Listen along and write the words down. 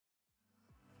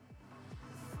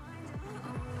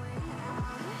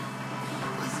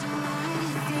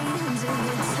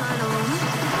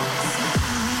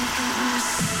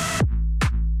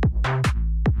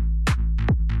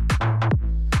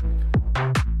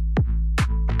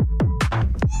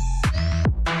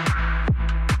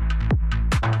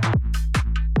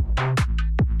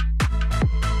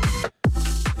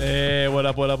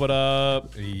up, what up, what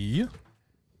up? Yeah.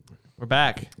 We're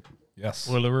back. Yes.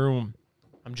 We're in the room.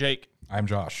 I'm Jake. I'm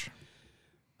Josh.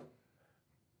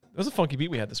 That was a funky beat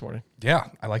we had this morning. Yeah,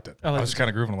 I liked it. I was just kind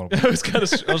of grooving a little bit. I was kind of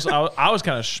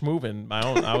schmooving my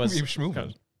own. I was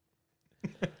schmooving.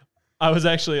 I was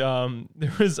actually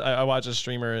I watched a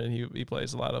streamer and he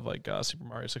plays a lot of like Super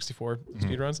Mario 64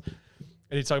 speedruns,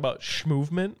 and he talked about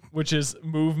schmoovement, which is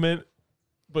movement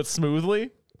but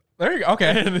smoothly. There you go. Okay.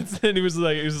 And he was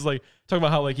just like talking about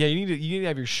how like you need to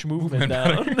have your schmoovement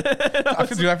down. I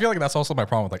feel like that's also my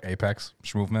problem with like Apex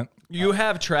schmoovement. You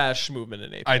have trash movement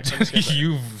in Apex.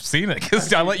 You've seen it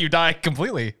because I let you die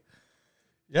completely.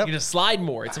 Yep. You just slide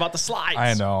more. It's about the slides.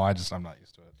 I know. I'm not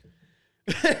used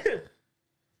to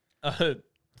it.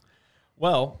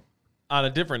 Well, on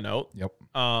a different note. Yep.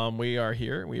 We are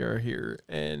here,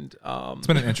 and it's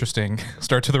been an interesting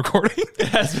start to the recording. It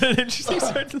has been an interesting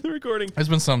start to the recording. There's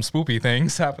been some spoopy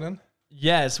things happening.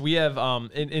 Yes, we have.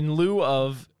 In lieu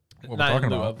of what we're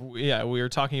talking about. We were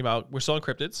talking about we're still in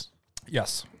cryptids.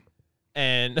 Yes.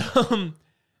 And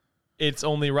it's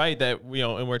only right that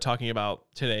and we're talking about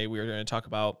today. We are going to talk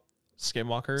about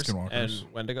skinwalkers and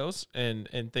wendigos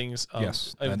and things.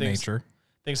 Nature.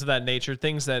 Things of that nature.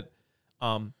 Things that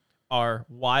are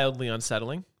wildly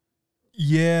unsettling.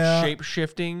 Yeah.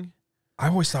 Shape-shifting. I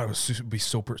always thought it would be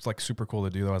super cool to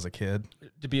do though as a kid.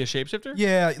 To be a shapeshifter?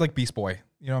 Yeah, like Beast Boy.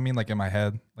 You know what I mean? Like in my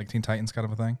head, like Teen Titans kind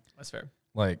of a thing. That's fair.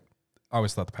 Like I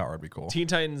always thought the power would be cool. Teen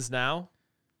Titans now,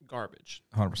 garbage.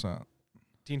 100%.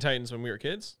 Teen Titans when we were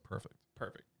kids, perfect.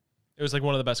 It was like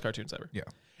one of the best cartoons ever. Yeah.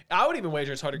 I would even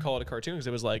wager it's hard to call it a cartoon because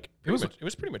it was like it was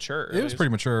pretty mature. It was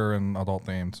pretty mature and adult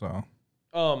themed. So.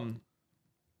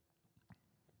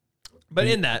 But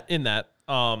in that.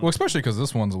 Well, especially because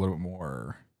this one's a little bit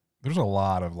more. There's a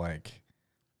lot of like,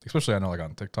 especially I know like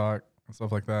on TikTok and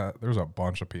stuff like that. There's a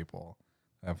bunch of people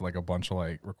that have like a bunch of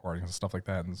like recordings and stuff like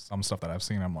that, and some stuff that I've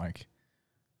seen, I'm like,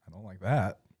 I don't like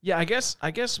that. Yeah, I guess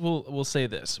we'll say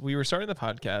this. We were starting the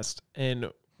podcast and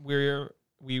we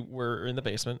were in the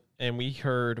basement and we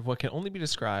heard what can only be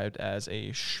described as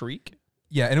a shriek.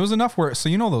 Yeah, and it was enough where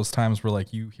those times where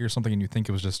like you hear something and you think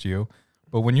it was just you.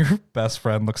 But when your best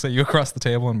friend looks at you across the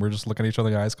table and we're just looking at each other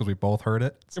in the eyes because we both heard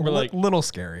it, it's we're like little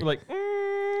scary. We're like,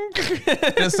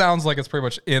 It sounds like it's pretty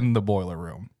much in the boiler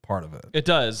room part of it. It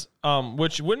does,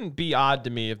 which wouldn't be odd to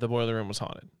me if the boiler room was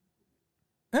haunted.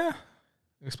 Yeah,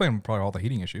 explain probably all the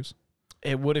heating issues.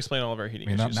 It would explain all of our heating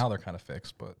issues. Now they're kind of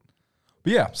fixed, but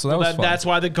yeah. So that was fun. That's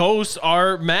why the ghosts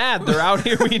are mad. They're out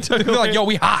here. We took They're like, yo,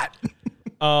 we hot.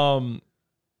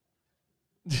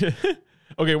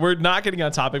 Okay, we're not getting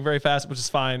on topic very fast, which is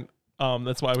fine.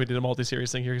 That's why we did a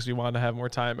multi-series thing here because we wanted to have more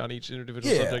time on each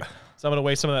individual subject. So I'm going to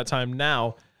waste some of that time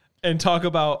now and talk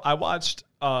about. I watched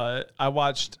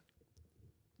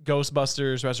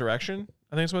Ghostbusters Resurrection.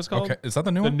 I think that's what it's called. Okay, is that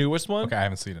the new one? The newest one. Okay, I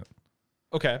haven't seen it.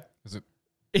 Okay, is it?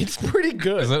 It's pretty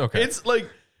good. Is it okay? It's like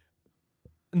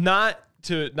not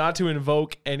to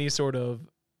invoke any sort of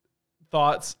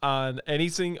thoughts on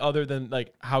anything other than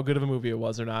like how good of a movie it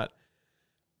was or not.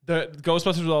 The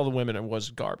Ghostbusters with all the women was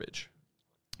garbage.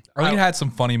 I think it had some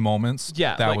funny moments.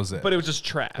 Yeah, that was it. But it was just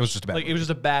trash. It was just a bad movie. It was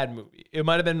just a bad movie. It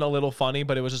might have been a little funny,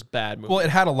 but it was just bad movie. Well, it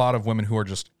had a lot of women who are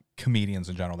just comedians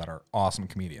in general that are awesome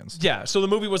comedians. Yeah, so the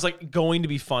movie was like going to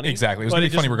be funny. Exactly, it was going to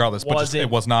be funny regardless, but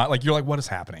it was not. Like you're like, what is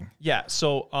happening? Yeah,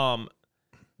 so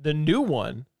the new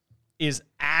one is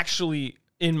actually,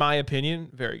 in my opinion,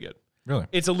 very good. Really?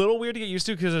 It's a little weird to get used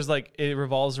to because there's like it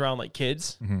revolves around like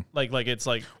kids. Mm-hmm. Like it's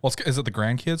like. Well, is it the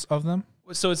grandkids of them?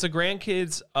 So it's the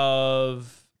grandkids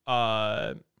of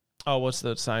what's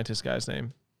the scientist guy's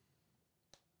name?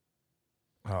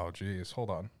 Oh, geez,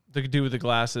 hold on. The dude with the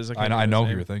glasses. I know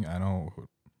who you're thinking. I know.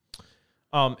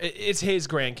 It's his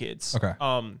grandkids. Okay.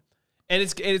 And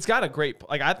it's got a great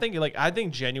I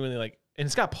think genuinely and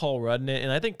it's got Paul Rudd in it,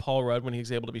 and I think Paul Rudd, when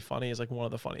he's able to be funny, is like one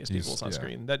of the funniest people on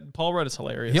screen. That Paul Rudd is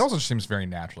hilarious. He also just seems very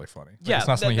naturally funny. Yeah, it's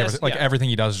not something everything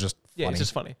he does is just funny. Yeah, it's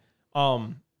just funny.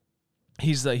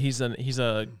 He's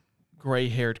a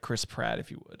gray-haired Chris Pratt, if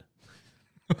you would.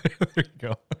 There you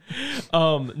go.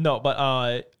 No, but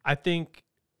I think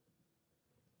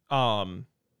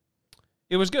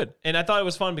it was good, and I thought it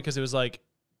was fun because it was like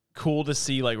cool to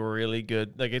see like really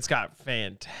good. Like it's got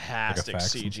fantastic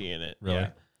CG in it. Really? Yeah.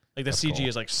 Like the CG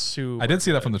is like super. I did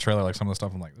see that from the trailer. Like some of the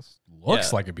stuff, I'm like, this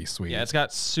looks like it'd be sweet. Yeah, it's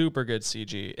got super good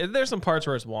CG. There's some parts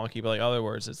where it's wonky, but like other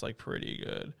words, it's like pretty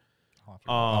good.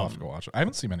 I'll have to go watch it. I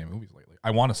haven't seen many movies lately.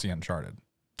 I want to see Uncharted.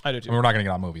 I do too. I mean, we're not going to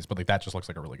get on movies, but like that just looks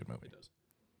like a really good movie. It does.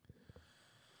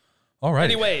 All right.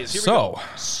 Anyways, here we go.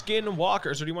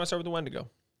 Skinwalkers. Or do you want to start with the Wendigo?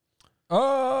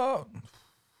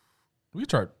 We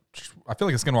start. I feel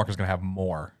like the Skinwalker's going to have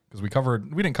more Because we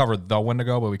didn't cover the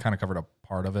Wendigo, but we kind of covered a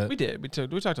part of it. We did. We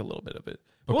talked a little bit of it.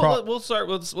 But We'll start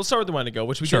with the Wendigo,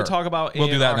 which we Sure. did talk about We'll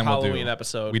in do that, our and then we'll Halloween do-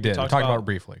 episode. We did. We talked about it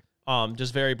briefly.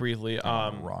 Just very briefly.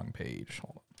 Wrong page.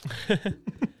 Hold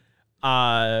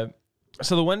on.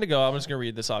 So the Wendigo, I'm just going to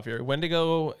read this off here.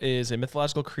 Wendigo is a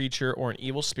mythological creature or an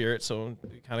evil spirit, so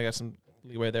we kind of got some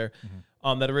leeway there,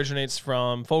 that originates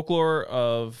from folklore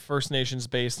of First Nations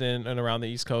based in and around the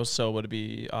East Coast. So would it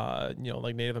be,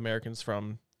 like Native Americans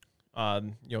from,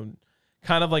 kind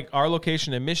of like our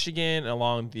location in Michigan,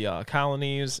 along the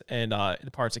colonies, and the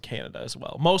parts of Canada as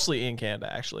well. Mostly in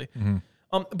Canada, actually.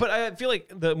 But I feel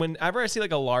like whenever I see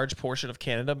like a large portion of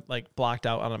Canada like blocked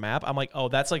out on a map, I'm like, oh,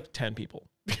 that's like 10 people.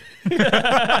 Because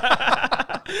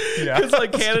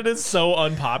like Canada's so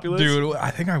unpopulous, Dude, I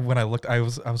think when I looked, I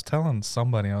was telling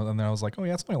somebody, and then I was like, oh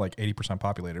yeah, it's only like 80%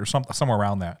 populated or somewhere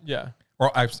around that. Yeah.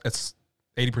 Or it's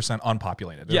 80%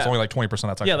 unpopulated. There's Yeah. only like 20% that's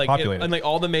actually populated. and like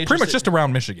all the major Pretty much just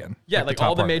around Michigan. yeah, like top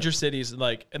all the part. major cities,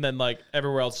 and then like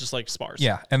everywhere else just like sparse.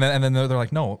 Yeah, and then they're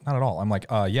like, no, not at all. I'm like,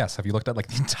 yes. Have you looked at like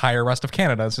the entire rest of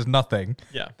Canada? It's just nothing.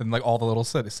 Yeah. Then like all the little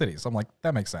cities. I'm like,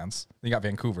 that makes sense. Then you got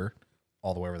Vancouver,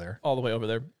 all the way over there. All the way over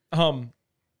there.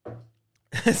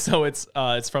 So it's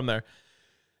from there.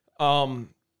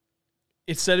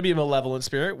 It's said to be a malevolent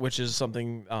spirit, which is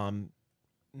something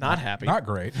not happy, Not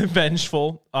great.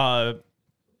 vengeful.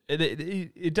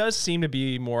 It does seem to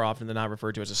be more often than not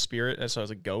referred to as a spirit, as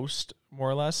a ghost, more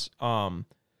or less. I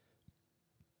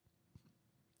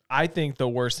think the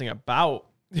worst thing about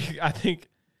I think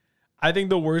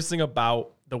the worst thing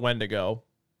about the Wendigo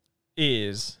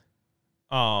is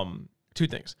two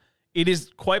things. It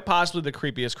is quite possibly the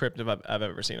creepiest cryptid I've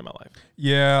ever seen in my life.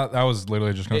 Yeah, I was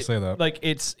literally just gonna say that. Like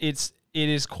it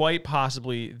is quite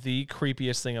possibly the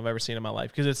creepiest thing I've ever seen in my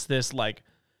life, because it's this like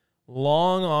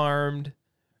long-armed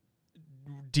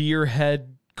deer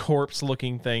head corpse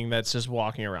looking thing that's just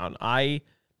walking around. I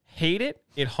hate it.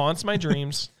 It haunts my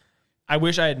dreams. I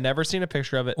wish I had never seen a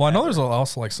picture of it. Well, I know ever. there's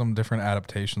also like some different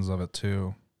adaptations of it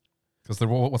too. Because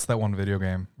what's that one video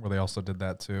game where they also did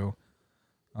that too?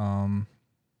 I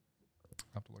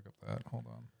have to look up that. Hold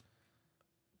on.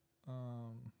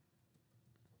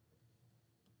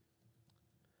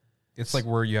 It's like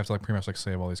where you have to like pretty much like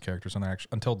save all these characters and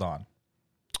until dawn.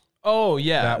 Oh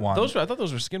yeah, That one. I thought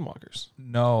those were skinwalkers.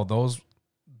 No,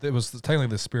 it was technically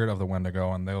the spirit of the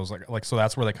Wendigo, and those like so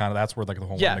that's where like the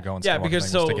whole Wendigo and Skinwalker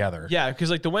because thing was together. Yeah, because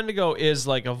like the Wendigo is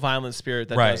like a violent spirit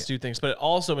that does do things, but it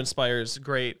also inspires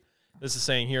great. This is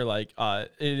saying here like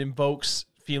it invokes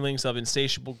feelings of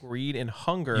insatiable greed and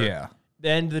hunger. Yeah.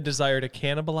 And the desire to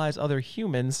cannibalize other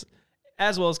humans,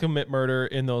 as well as commit murder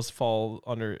in those fall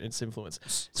under its influence.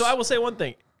 So I will say one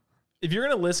thing. If you're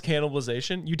going to list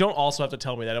cannibalization, you don't also have to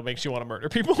tell me that it makes you want to murder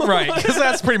people. Right, because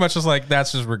that's pretty much just like,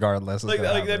 that's just regardless. like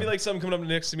that'd be like someone coming up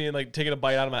next to me and like taking a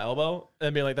bite out of my elbow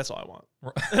and being like, that's all I want.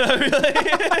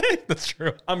 That's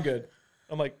true. I'm good.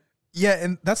 I'm like, yeah,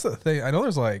 and that's the thing. I know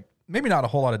there's like, maybe not a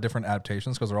whole lot of different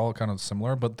adaptations because they're all kind of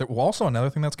similar, but also another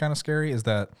thing that's kind of scary is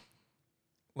that,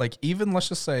 like, even let's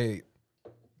just say,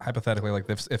 hypothetically, like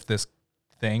if this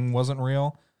thing wasn't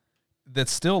real,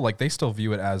 that's still like they still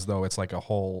view it as though it's like a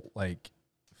whole like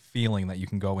feeling that you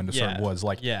can go into certain woods.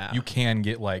 Like, you can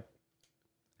get like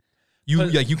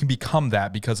you can become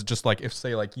that because it just like if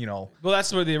say like well,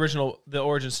 that's where the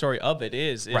origin story of it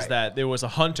is that there was a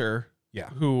hunter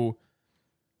who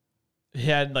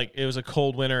had like it was a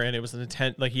cold winter and it was an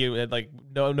intent like he had like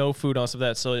no food on stuff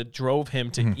that, so it drove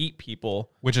him to eat people,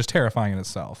 which is terrifying in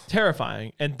itself.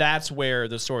 And that's where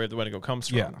the story of the Wendigo comes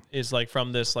from. Is like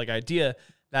from this like idea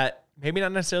that maybe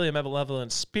not necessarily a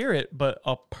malevolent spirit, but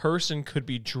a person could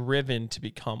be driven to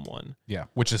become one. Yeah,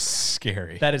 which is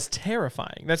scary. That is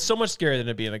terrifying. That's so much scarier than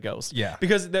it being a ghost. Yeah,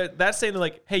 because that's saying that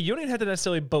like, hey, you don't even have to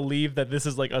necessarily believe that this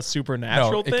is like a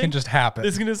supernatural thing. It can just happen.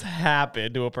 This can just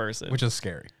happen to a person, which is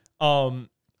scary.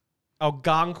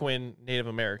 Algonquin Native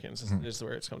Americans is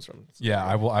where it comes from. It's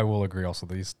I will agree. Also,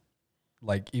 these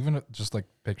like even just like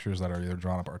pictures that are either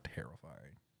drawn up are terrifying.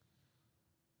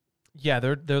 Yeah,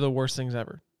 they're the worst things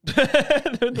ever.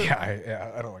 I don't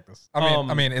like this.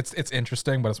 I mean, it's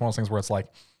interesting, but it's one of those things where it's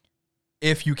like,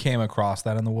 if you came across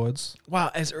that in the woods, wow,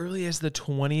 as early as the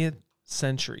 20th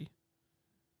century,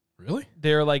 really,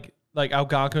 they're like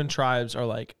Algonquin tribes are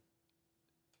like,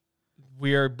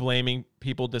 we are blaming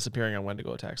people disappearing on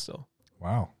Wendigo attacks still.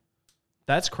 Wow.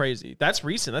 That's crazy. That's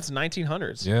recent. That's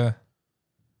 1900s. Yeah.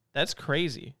 That's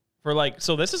crazy. For like,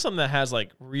 so this is something that has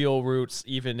like real roots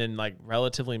even in like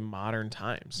relatively modern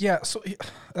times. Yeah. So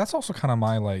that's also kind of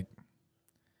my like,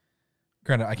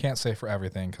 granted, I can't say for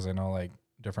everything because I know like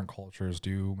different cultures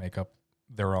do make up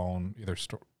their own either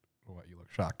story. What, you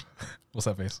look shocked. What's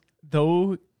that face?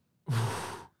 Though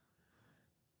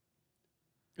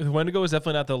The Wendigo is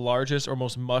definitely not the largest or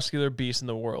most muscular beast in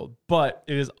the world, but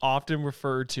it is often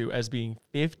referred to as being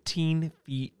 15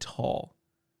 feet tall.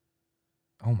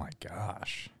 Oh my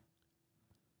gosh.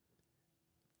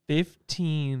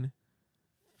 15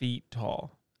 feet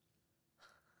tall.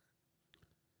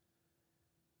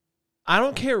 I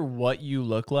don't care what you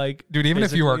look like. Dude, even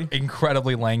if you are physically,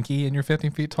 incredibly lanky and you're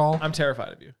 15 feet tall, I'm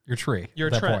terrified of you. you're Tree. You're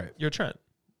at that Trent. point. You're Trent.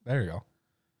 There you go.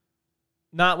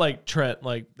 Not like Trent,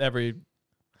 like every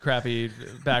crappy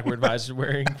backward visor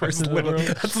wearing person in the world.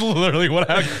 That's literally what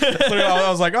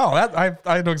I was like, oh,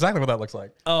 I know exactly what that looks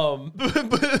like.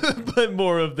 But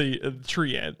more of the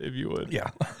tree ant, if you would.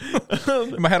 Yeah.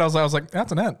 In my head, I was like,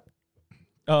 that's an ant.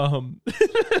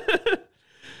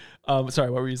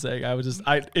 Sorry, what were you saying?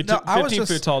 It took 15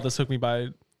 feet tall. This took me by.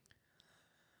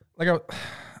 Like,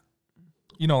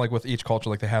 like with each culture,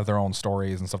 like they have their own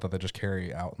stories and stuff that they just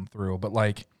carry out and through. But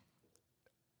like,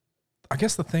 I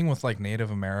guess the thing with like Native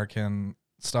American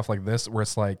stuff like this, where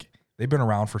it's like they've been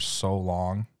around for so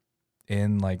long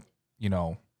in like,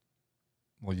 United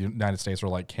States or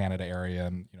like Canada area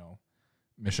and,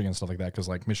 Michigan, stuff like that. Cause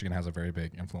like Michigan has a very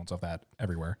big influence of that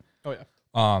everywhere. Oh yeah.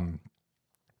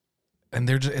 And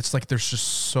it's like, there's just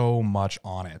so much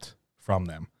on it from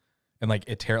them. And like,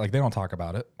 they don't talk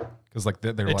about it. Cause like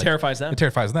they're like, terrifies them. It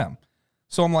terrifies them.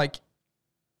 So I'm like,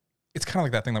 it's kind of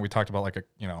like that thing that we talked about, like a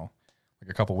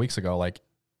couple weeks ago, like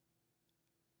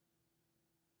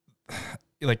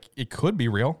it could be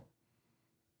real.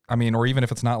 I mean, or even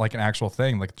if it's not like an actual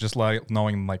thing, like just like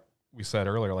knowing, like we said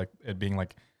earlier, like it being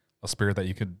like a spirit that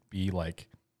you could be like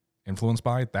influenced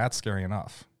by, that's scary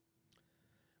enough.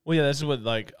 Well, yeah, this is what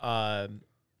like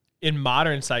in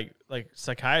modern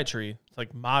psychiatry,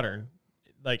 like modern,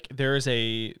 like there's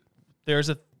a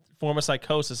form of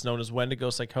psychosis known as Wendigo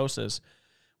psychosis,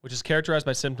 which is characterized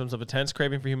by symptoms of intense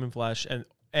craving for human flesh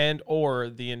and or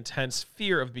the intense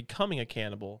fear of becoming a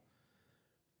cannibal.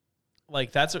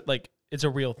 Like that's like it's a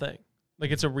real thing. Like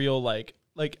it's a real like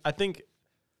I think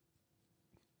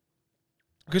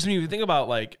because when you think about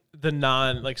like the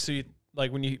non like so you,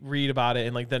 like when you read about it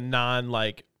and like the non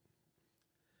like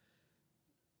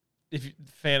if you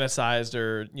fantasized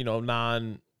or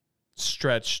non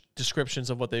stretched descriptions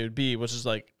of what they would be, which is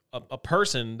like a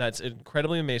person that's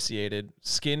incredibly emaciated,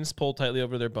 skins pulled tightly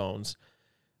over their bones,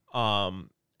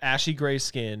 ashy gray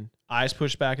skin, eyes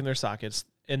pushed back in their sockets,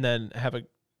 and then have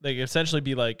essentially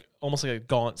be like almost like a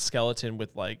gaunt skeleton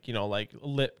with like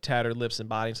tattered lips and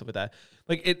body and stuff like that.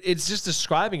 Like it's just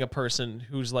describing a person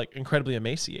who's like incredibly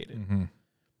emaciated. Mm-hmm.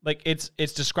 Like it's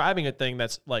describing a thing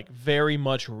that's like very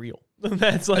much real.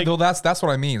 That's like that's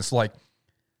what I mean. So like,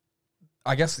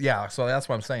 I guess yeah. So that's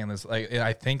what I'm saying is like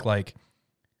I think like.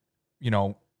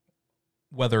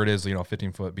 Whether it is,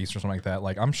 15-foot beast or something like that,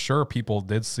 like I'm sure people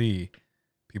did see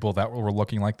people that were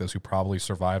looking like this who probably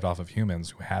survived off of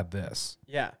humans who had this.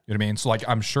 Yeah. You know what I mean? So like,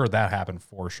 I'm sure that happened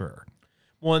for sure.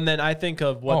 Well, and then I think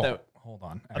of what hold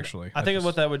on. Actually, I think of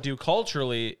what that would do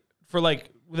culturally for like,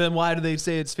 then why do they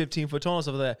say it's 15 foot tall and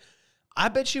stuff like that? I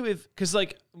bet you because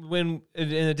like when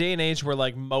in a day and age where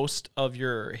like most of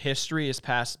your history is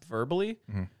passed verbally,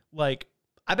 mm-hmm. like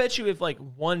I bet you if like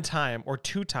one time or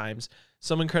two times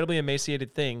some incredibly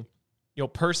emaciated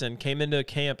person came into a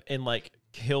camp and like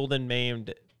killed and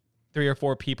maimed 3 or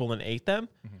 4 people and ate them,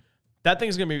 mm-hmm. that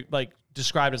thing's going to be like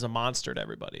described as a monster to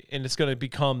everybody. And it's going to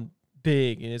become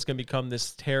big and it's going to become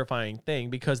this terrifying thing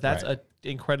because that's an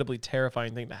incredibly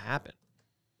terrifying thing to happen.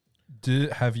 Do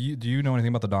you know anything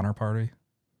about the Donner Party?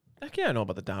 Heck yeah, I know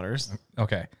about the Donners.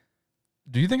 Okay.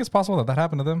 Do you think it's possible that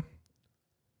happened to them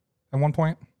at one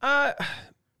point?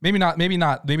 Maybe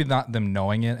not them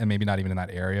knowing it and maybe not even in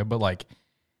that area, but like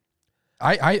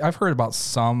I've heard about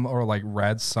some or like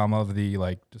read some of the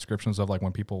like descriptions of like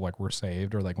when people like were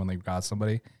saved or like when they got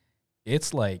somebody.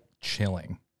 It's like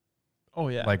chilling. Oh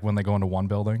yeah. Like when they go into one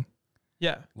building.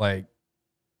 Yeah. Like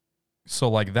so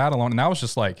like that alone, and that was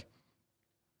just like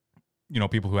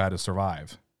people who had to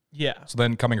survive. Yeah. So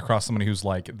then coming across somebody who's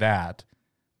like that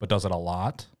but does it a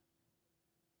lot.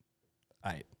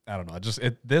 I don't know.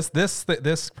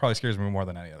 This probably scares me more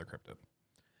than any other cryptid.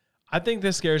 I think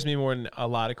this scares me more than a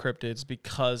lot of cryptids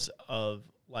because of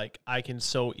like I can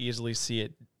so easily see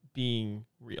it being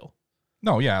real.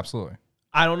 No, yeah, absolutely.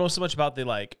 I don't know so much about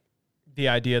the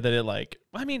idea that it like.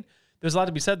 I mean, there's a lot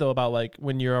to be said though about like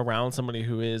when you're around somebody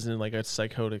who is in like a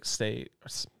psychotic state,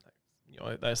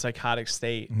 or, a psychotic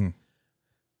state. Mm-hmm.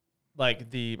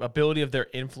 Like the ability of their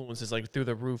influence is like through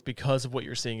the roof because of what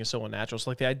you're seeing is so unnatural.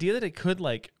 So like the idea that it could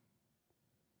like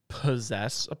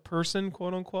possess a person,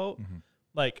 quote unquote, mm-hmm.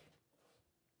 like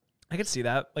I could see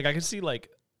that. Like I could see like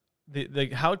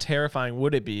how terrifying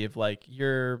would it be if like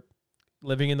you're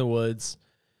living in the woods,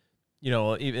 you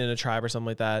know, even in a tribe or something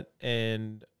like that,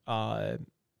 and or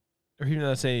even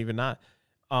let's say even not,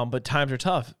 but times are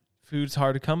tough. Food's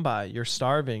hard to come by. You're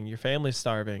starving. Your family's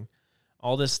starving.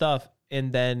 All this stuff,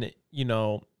 and then you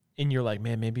know, and you're like,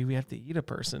 man, maybe we have to eat a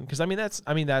person, because I mean that's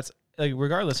like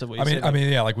regardless of what you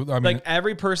say. Like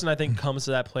every person I think comes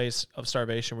to that place of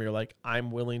starvation where you're like,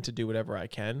 I'm willing to do whatever I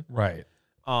can. Right.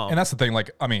 And that's the thing.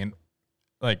 Like, I mean,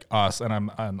 like us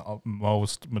and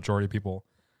most majority of people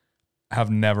have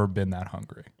never been that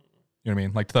hungry. You know what I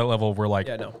mean? Like to that level where like,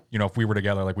 you know, if we were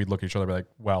together, like we'd look at each other and be like,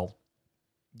 well,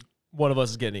 one of us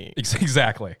is getting eat.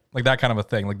 Exactly. Like that kind of a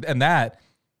thing. Like, and that,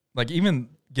 like even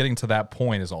getting to that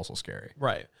point is also scary.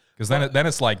 Right. Because then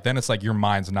it's like your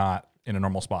mind's not in a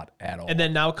normal spot at all. And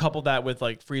then now couple that with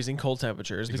like freezing cold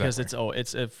temperatures, because Exactly.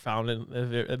 it's found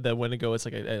in the Wendigo, it's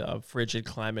like a frigid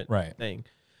climate thing.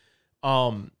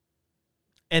 And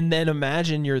then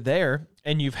imagine you're there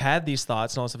and you've had these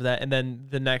thoughts and all stuff like that, and then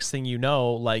the next thing you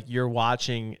know, like you're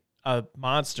watching a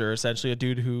monster, essentially a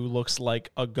dude who looks like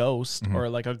a ghost or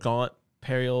like a gaunt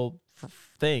pale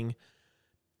thing,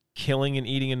 killing and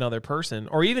eating another person.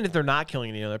 Or even if they're not killing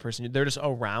any other person, they're just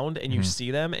around and you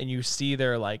see them and you see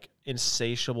their like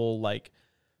insatiable like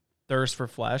thirst for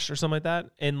flesh or something like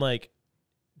that, and like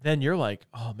then you're like,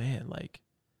 oh man, like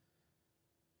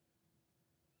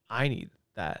I need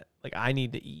that. Like I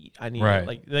need to eat. I need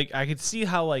like I could see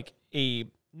how like a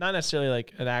not necessarily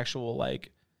like an actual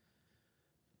like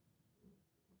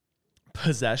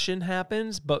possession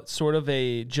happens, but sort of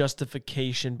a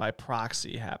justification by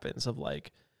proxy happens of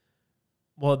like,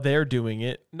 well, they're doing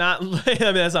it. Not like, I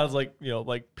mean, that sounds like, you know,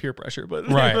 like peer pressure, but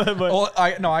right. Well,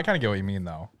 I kind of get what you mean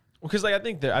though. Because like I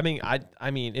think that I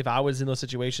mean, if I was in those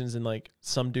situations and like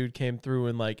some dude came through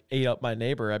and like ate up my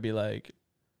neighbor, I'd be like,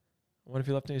 what if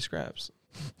he left any scraps?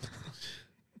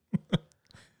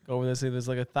 Go over there, say there's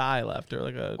like a thigh left or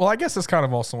like a. Well, I guess it's kind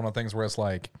of also one of the things where it's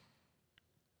like,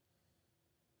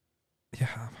 yeah,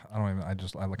 I kind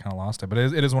of lost it, but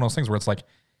it is one of those things where it's like,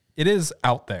 it is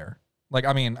out there. Like,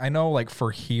 I mean, I know like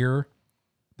for here,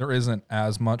 there isn't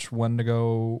as much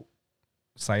Wendigo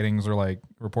sightings or like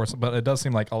reports, but it does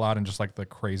seem like a lot in just like the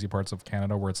crazy parts of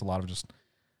Canada where it's a lot of just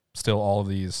still all of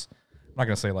these, I'm not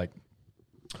going to say like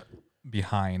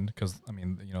behind, because I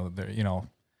mean, you know, they're, you know,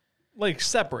 like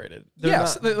separated. They're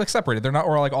like separated. They're not,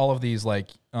 or like all of these like,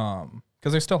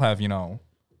 because they still have, you know,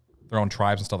 their own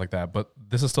tribes and stuff like that, but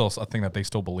this is still a thing that they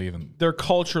still believe in. They're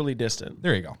culturally distant.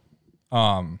 There you go.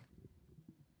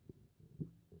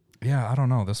 Yeah, I don't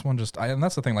know. This one just, and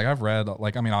that's the thing. Like I've read,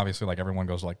 like, I mean, obviously, like everyone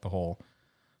goes like the whole.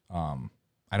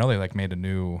 I know they like made a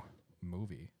new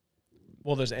movie.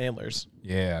 Well, there's antlers.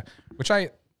 Yeah, which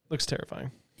looks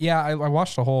terrifying. Yeah, I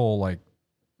watched a whole like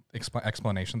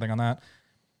explanation thing on that,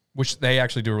 which they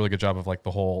actually do a really good job of like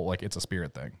the whole like it's a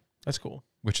spirit thing. That's cool.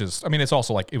 Which is, I mean, it's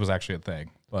also like it was actually a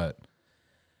thing, but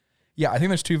yeah, I think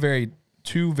there's two very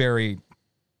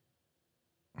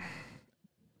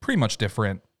pretty much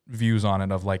different views on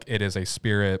it of like it is a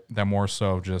spirit that more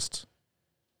so just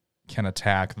can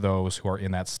attack those who are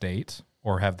in that state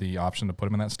or have the option to put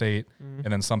them in that state.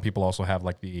 And then some people also have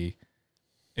like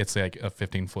it's like a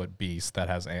 15-foot beast that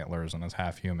has antlers and is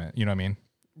half human. You know what I mean?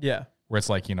 Yeah. Where it's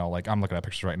like, you know, like I'm looking at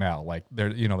pictures right now, like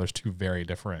there's two very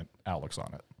different outlooks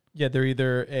on it. Yeah, they're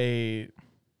either a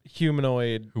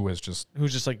humanoid who's just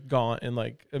like gaunt and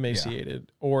like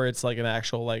emaciated, or it's like an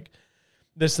actual like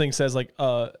this thing says like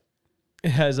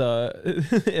it has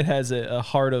a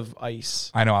heart of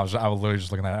ice. I know. I was literally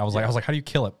just looking at it. I was like, how do you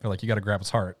kill it? They're like, you got to grab its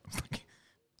heart. I was like,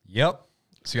 yep.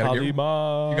 So you gotta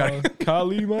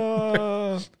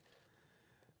Kalima.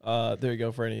 There you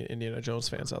go for any Indiana Jones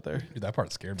fans out there. Dude, that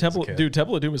part scared me.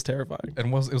 Temple of Doom is terrifying. And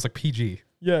it was like PG.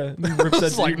 Yeah, rips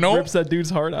that dude's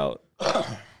heart out.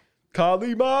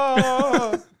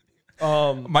 Kalima.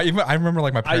 I remember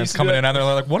like my parents coming in and they're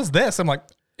like, "What is this?" I'm like,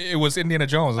 "It was Indiana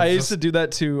Jones." I used to do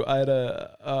that too. I had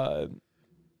a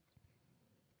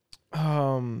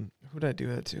who did I do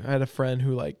that to? I had a friend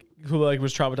who was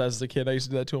traumatized as a kid. I used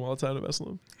to do that to him all the time to mess with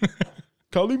him.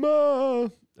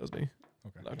 Kalima. That was me.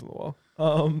 Okay. Knocked on the wall.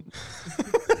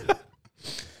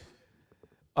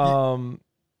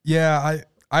 Yeah,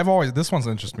 I've always, this one's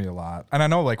interested me a lot, and I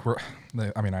know like I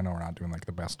know we're not doing like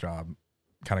the best job,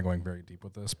 kind of going very deep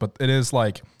with this, but it is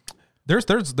like there's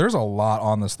a lot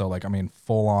on this though. Like I mean,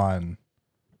 full on.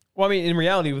 Well, I mean, in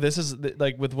reality, this is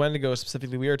like with Wendigo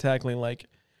specifically, we are tackling like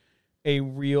a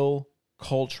real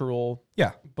cultural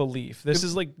belief. This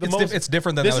is like it's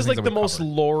different than this is like the most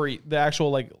the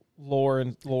actual like lore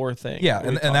thing. Yeah,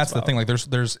 and that's the thing. Like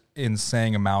there's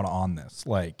insane amount on this.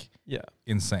 Like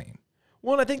insane.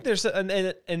 Well, and I think there's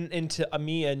and to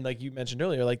me, and like you mentioned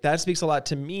earlier, like that speaks a lot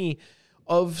to me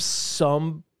of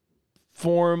some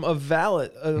form of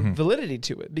validity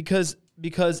to it, because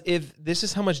if this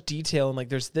is how much detail and like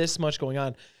there's this much going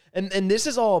on, and this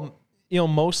is all, you know,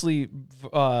 mostly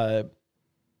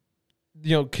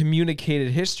you know,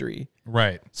 communicated history,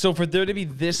 right? So for there to be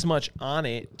this much on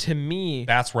it, to me,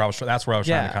 that's where I was trying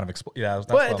to kind of explain. Yeah, that's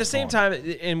but at the same time,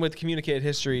 and with communicated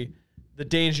history, the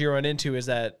danger you run into is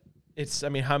that it's, I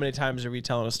mean, how many times are we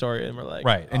telling a story and we're like,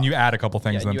 right, and you add a couple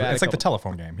things, and yeah, it's like the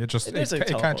telephone game. It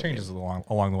kind of changes game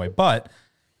along the way. But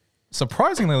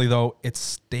surprisingly, though, it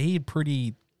stayed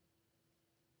pretty.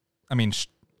 I mean,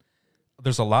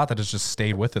 there's a lot that has just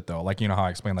stayed with it, though. Like, you know how I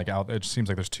explained, like it just seems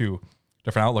like there's two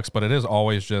different outlooks, but it is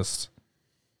always just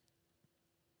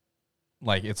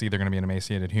like it's either going to be an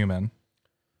emaciated human,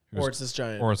 or it's this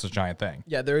giant thing.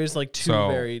 Yeah, there is like two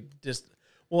very just.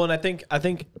 Well, and I think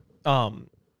from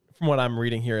what I'm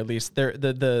reading here, at least,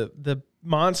 the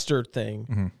monster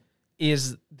thing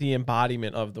is the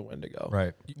embodiment of the Wendigo,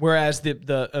 right? Whereas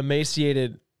the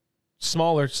emaciated,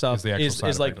 smaller stuff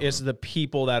is like is the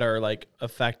people that are like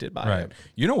affected by it.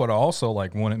 You know what? Also,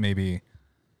 like, when it maybe,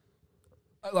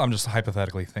 I'm just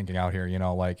hypothetically thinking out here. You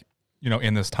know, like, you know,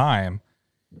 in this time,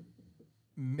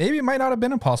 maybe it might not have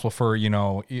been impossible for, you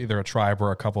know, either a tribe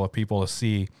or a couple of people to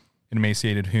see an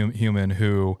emaciated human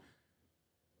who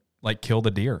like killed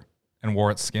a deer and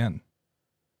wore its skin,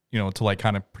 you know, to like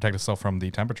kind of protect itself from the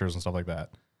temperatures and stuff like that.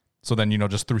 So then, you know,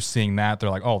 just through seeing that, they're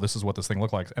like, oh, this is what this thing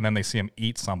looked like. And then they see him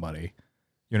eat somebody.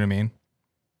 You know what I mean?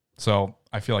 So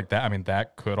I feel like that, I mean,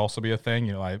 that could also be a thing,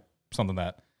 you know, something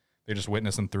that they just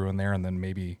witnessed and threw in there and then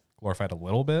maybe glorified a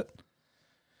little bit.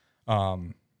 But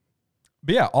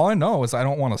yeah, all I know is I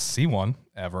don't want to see one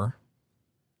ever,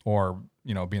 or,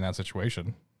 you know, be in that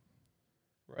situation.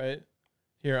 Right.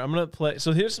 Here, I'm gonna play.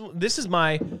 So this is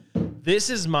my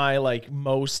like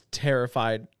most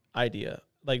terrified idea.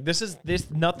 Like this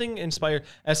nothing inspired.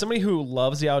 As somebody who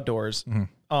loves the outdoors, and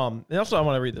also I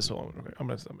want to read this one. I'm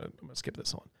gonna skip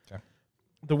this one. Okay.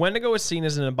 The Wendigo is seen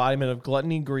as an embodiment of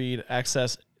gluttony, greed,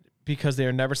 excess, because they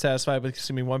are never satisfied with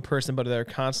consuming one person, but they're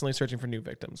constantly searching for new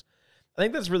victims. I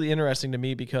think that's really interesting to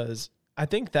me, because I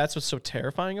think that's what's so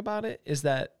terrifying about it, is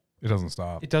that it doesn't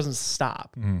stop. It doesn't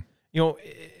stop. You know,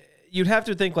 you'd have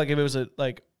to think like if it was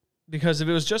because if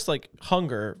it was just like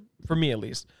hunger, for me at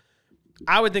least,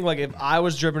 I would think like if I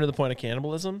was driven to the point of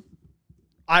cannibalism,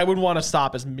 I would want to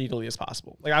stop as immediately as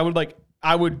possible. Like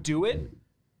I would do it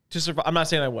to survive. I'm not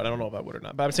saying I would. I don't know if I would or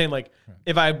not, but I'm saying like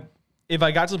if I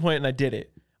got to the point and I did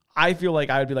it, I feel like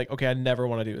I would be like, okay, I never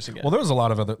want to do this again. Well, there was a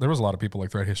lot of people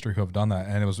like throughout history who have done that,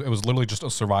 and it was literally just a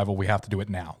survival. We have to do it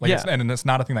now. Like, yeah. And it's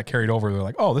not a thing that carried over. They're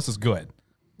like, oh, this is good,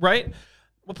 right?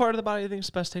 What part of the body do you think is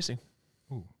best tasting?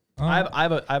 Ooh. I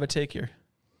have a take here.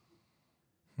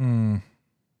 Oh,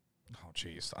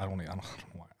 jeez, I don't know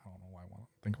why I want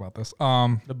to think about this.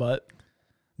 The butt.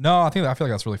 No, I feel like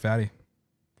that's really fatty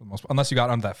for the most part. Unless you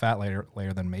got onto that fat layer,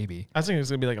 then maybe. I think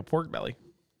it's gonna be like a pork belly.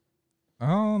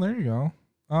 Oh, there you go.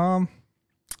 I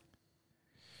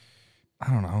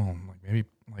don't know.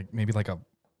 Maybe like a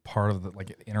part of the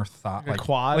like inner thigh, like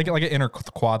quad, like an inner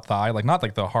quad thigh, like not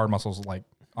like the hard muscles like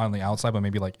on the outside, but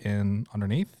maybe like in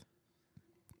underneath.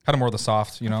 Kind of more of the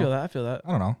soft, you know. I feel that.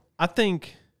 I don't know. I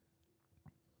think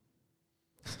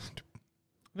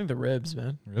the ribs,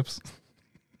 man. Ribs.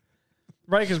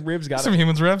 Right, because ribs got some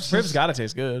humans' ribs. Ribs gotta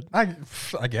taste good. I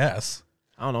guess.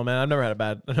 I don't know, man. I've never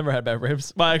had bad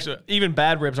ribs. Well, actually, even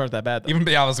bad ribs aren't that bad. Though.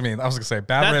 I was gonna say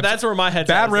bad ribs. That's where my head's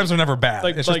bad at. ribs are never bad.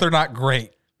 It's just they're not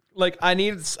great. Like I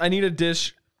need a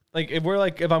dish. Like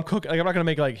if I'm cooking, like I'm not gonna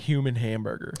make like human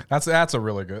hamburger. That's actually a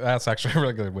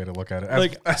really good way to look at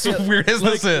it. As weird as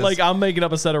this is. Like I'm making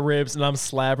up a set of ribs and I'm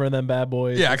slabbering them bad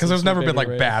boys. Yeah, because there's never been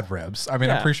like bad ribs. I mean,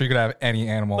 yeah. I'm pretty sure you could have any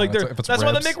animal. Like if it's that's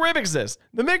ribs. why the McRib exists.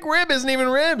 The McRib isn't even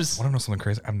ribs. Want to know something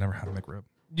crazy? I've never had a McRib.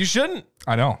 You shouldn't.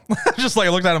 I know. Just like I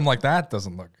looked at him like that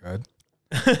doesn't look good.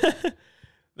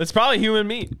 That's probably human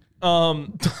meat. We're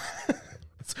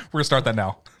gonna start that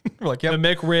now. We're like, yeah, the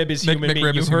McRib is human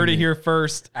meat. You heard it here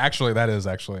first. Actually, that is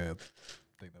actually a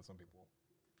thing that some people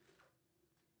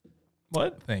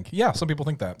think. Yeah, some people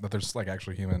think that there's like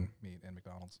actually human meat in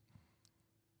McDonald's.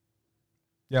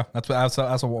 Yeah, that's one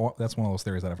of those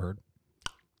theories that I've heard.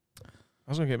 I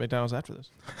was gonna get McDonald's after this.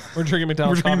 We're drinking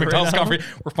McDonald's coffee. Coffee.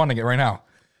 We're funding it right now.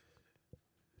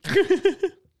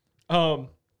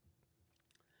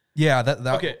 Yeah, that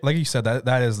okay. Like you said,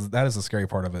 that is the scary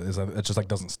part of it, is that it just like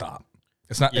doesn't stop.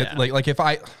 It's not like if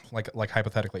I like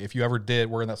hypothetically, if you ever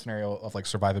we're in that scenario of like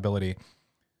survivability,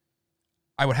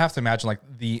 I would have to imagine like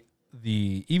the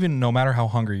even no matter how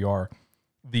hungry you are,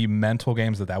 the mental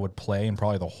games that would play and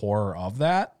probably the horror of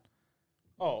that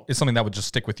is something that would just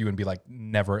stick with you and be like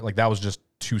never, like that was just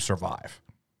to survive.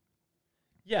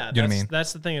 Yeah, you know what I mean?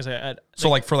 That's the thing is, so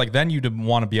like for like then you'd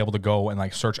want to be able to go and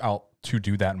like search out to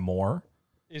do that more.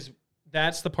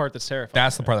 That's the part that's terrifying.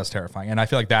 That's the part that's terrifying, and I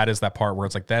feel like that is that part where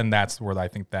it's like then that's where I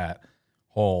think that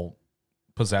whole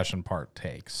possession part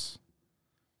takes,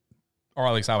 or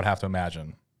at least I would have to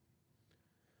imagine.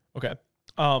 Okay,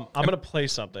 I'm gonna play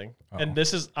something, and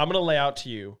I'm gonna lay out to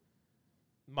you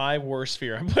my worst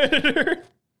fear on planet Earth,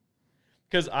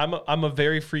 because I'm a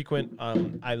very frequent.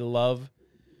 I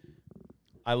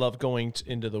love going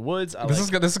into the woods. This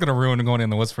is gonna ruin going in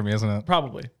the woods for me, isn't it?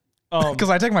 Probably. Because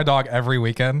I take my dog every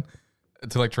weekend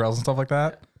to like trails and stuff like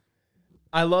that.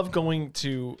 I love going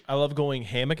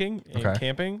hammocking and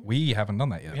camping. We haven't done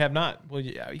that yet. We have not. Well,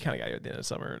 yeah, we kind of got it at the end of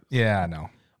summer. Yeah, I know.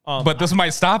 But this might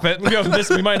stop it.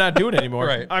 We might not do it anymore.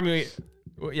 Right. I mean,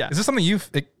 yeah. Is this something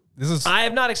I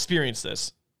have not experienced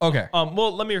this. Okay.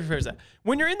 Well, let me rephrase that.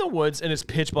 When you're in the woods and it's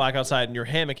pitch black outside and you're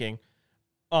hammocking,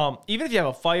 even if you have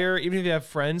a fire, even if you have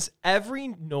friends, every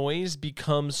noise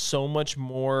becomes so much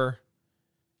more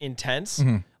intense.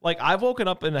 Mm-hmm. Like I've woken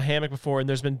up in a hammock before and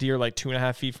there's been deer like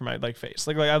 2.5 feet from my like face.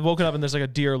 Like I've woken up and there's like a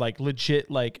deer like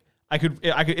legit like I could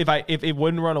if it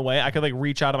wouldn't run away, I could like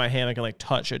reach out of my hammock and like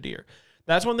touch a deer.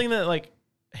 That's one thing that like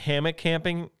hammock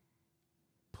camping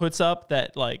puts up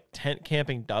that like tent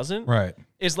camping doesn't. Right.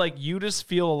 Is like you just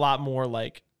feel a lot more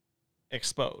like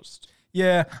exposed.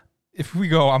 Yeah. If we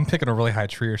go, I'm picking a really high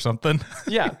tree or something.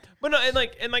 Yeah, but no,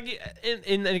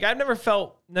 and I've never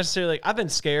felt necessarily like I've been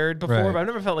scared before, but I've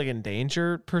never felt like in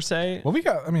danger per se. Well,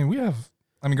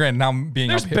 granted, now being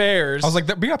there's up here, bears. I was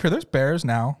like, being up here, there's bears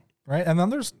now, right? And then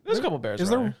there's a couple bears. Is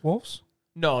there wolves?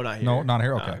 No, not here. No, not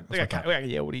here. Okay, we got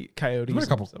coyotes. There's a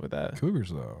couple stuff like that. Cougars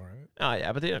though, right? Oh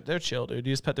yeah, but they're chill, dude.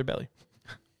 You just pet their belly.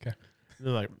 Okay.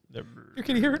 They're like,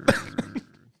 can you hear it?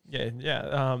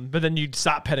 Yeah. But then you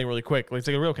stop petting really quick. Like it's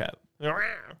like a real cat.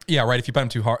 Yeah, right. If you pet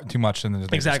them too much, then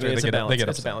exactly, it's a balance.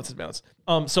 It's a balance.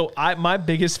 So my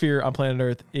biggest fear on planet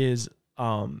Earth is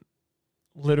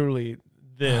literally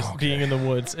this being in the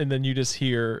woods, and then you just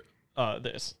hear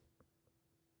this.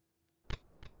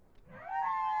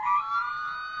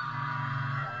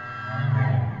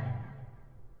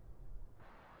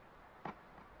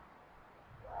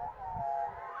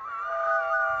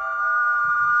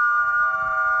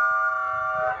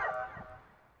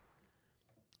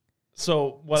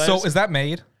 So is that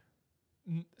made?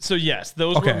 So yes,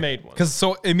 those were made ones. Because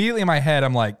so immediately in my head,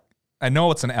 I'm like, I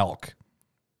know it's an elk,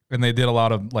 and they did a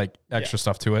lot of like extra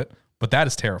stuff to it, but that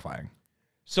is terrifying.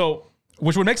 So,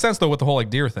 which would make sense though with the whole like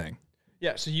deer thing.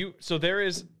 Yeah. So there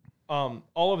is all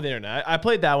over the internet. I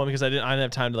played that one because I didn't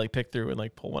have time to like pick through and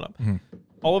like pull one up. Mm-hmm.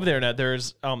 All over the internet,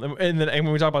 there's and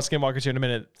when we talk about skinwalkers here in a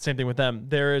minute, same thing with them.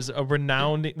 There's a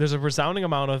resounding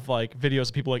amount of like videos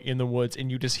of people like in the woods,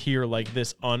 and you just hear like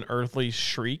this unearthly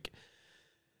shriek.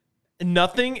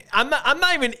 Nothing. I'm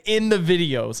not even in the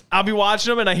videos. I'll be watching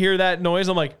them and I hear that noise.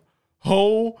 I'm like,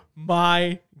 oh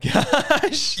my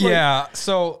gosh. Yeah.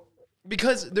 So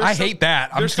because I hate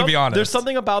that. I'm just gonna be honest. There's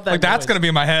something about that. Like that's gonna be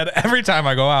in my head every time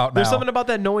I go out. There's something about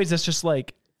that noise that's just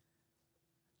like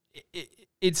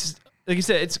it's. Like you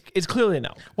said, it's clearly an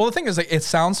elk. Well, the thing is, like, it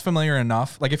sounds familiar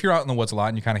enough. Like if you're out in the woods a lot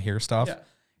and you kind of hear stuff,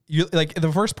 you like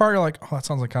the first part, you're like, oh, that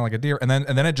sounds like kind of like a deer, and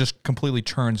then it just completely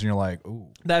turns, and you're like, ooh.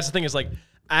 That's the thing is like,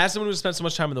 as someone who spent so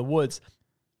much time in the woods,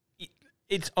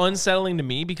 it's unsettling to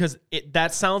me because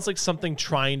that sounds like something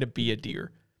trying to be a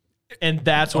deer. And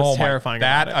that's what's terrifying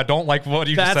about it. I don't like what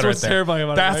you just said right there. That's what's terrifying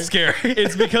about that's it. Scary.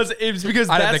 It's because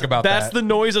I didn't think about that's the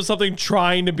noise of something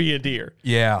trying to be a deer.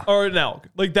 Yeah. Or an elk.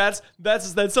 Like that's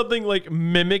something like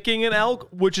mimicking an elk,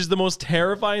 which is the most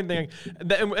terrifying thing.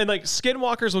 And like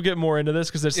skinwalkers will get more into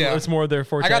this because it's more of their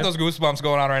forte. I got those goosebumps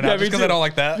going on right now just because I don't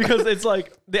like that. Because it's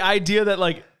like the idea that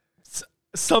like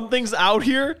something's out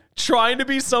here trying to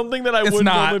be something that I wouldn't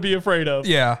normally be afraid of.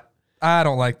 Yeah. I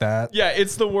don't like that. Yeah,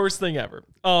 it's the worst thing ever.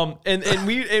 And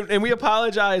we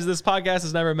apologize. This podcast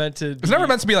is never meant to. It's never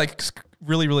meant to be like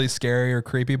really, really scary or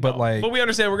creepy, but like. But we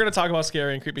understand we're going to talk about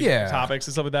scary and creepy topics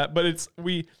and stuff like that. But it's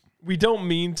we don't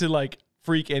mean to like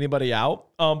freak anybody out.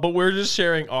 But we're just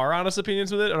sharing our honest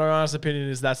opinions with it, and our honest opinion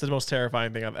is that's the most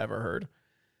terrifying thing I've ever heard.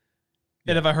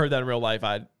 And if I heard that in real life,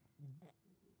 I'd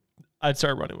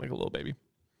start running like a little baby.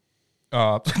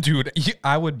 Dude,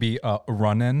 I would be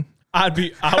running. I would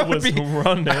be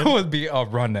a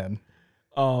running.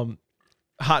 Hot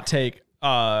take.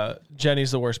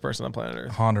 Jenny's the worst person on planet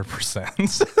Earth.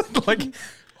 100%. Like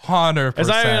 100%. It's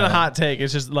not even a hot take.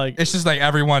 It's just like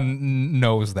everyone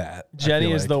knows that.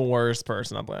 Jenny is the worst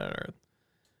person on planet Earth.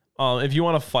 If you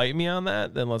want to fight me on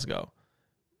that, then let's go.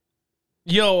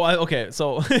 Okay,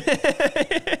 so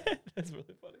that's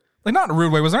really funny. Like, not in a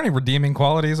rude way. Was there any redeeming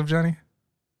qualities of Jenny?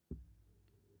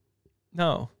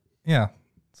 No. Yeah.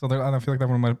 So I don't feel like that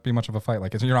wouldn't be much of a fight.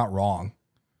 Like, you're not wrong.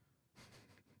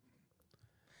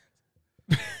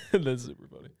 That's super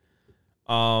funny.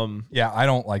 Yeah, I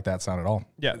don't like that sound at all.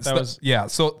 Yeah, yeah.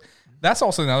 So that's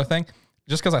also another thing.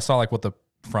 Just because I saw like what the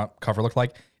front cover looked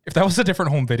like, if that was a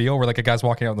different home video where like a guy's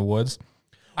walking out in the woods,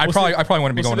 I probably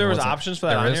wouldn't be going. There to the was woods. options for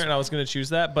that on here, and I was going to choose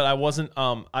that, but I wasn't.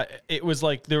 It was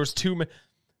like there was too many.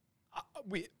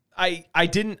 I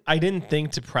didn't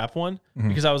think to prep one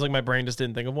because I was like my brain just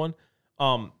didn't think of one.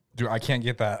 Dude, I can't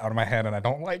get that out of my head, and I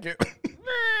don't like it.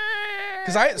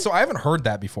 Because I haven't heard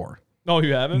that before. Oh,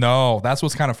 you haven't? No, that's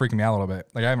what's kind of freaking me out a little bit.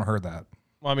 Like, I haven't heard that.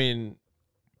 Well, I mean,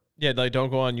 yeah, like don't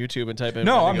go on YouTube and type in.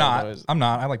 No, I'm not. I'm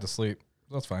not. I like to sleep.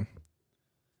 That's fine.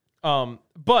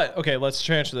 But okay, let's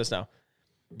transfer this now.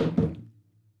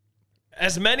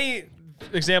 As many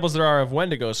examples there are of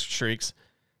Wendigo shrieks,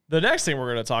 the next thing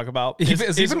we're going to talk about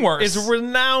is even worse. Is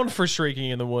renowned for shrieking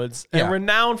in the woods, and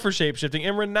renowned for shapeshifting,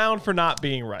 and renowned for not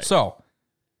being right. So,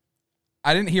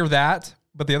 I didn't hear that,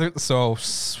 but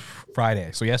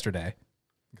Friday, so yesterday,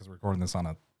 because we're recording this on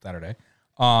a Saturday.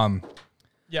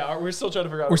 Yeah, we're still trying to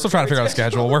figure out. We're still trying to figure out a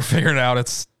schedule. We're figuring it out.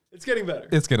 It's getting better.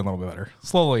 It's getting a little bit better,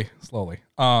 slowly.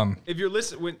 If you're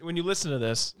when you listen to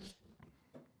this,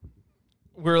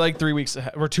 we're like 3 weeks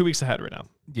ahead. We're 2 weeks ahead right now.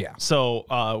 Yeah.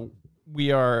 So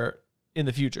we are in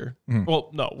the future. Well,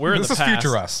 no, we're in the past. This is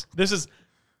future us.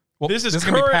 This is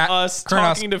current us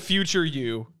talking to future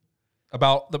you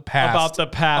about the past. About the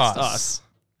past us.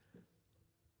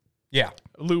 Yeah.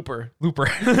 Looper.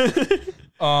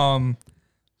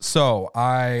 So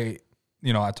I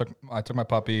took my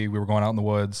puppy. We were going out in the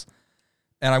woods,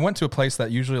 and I went to a place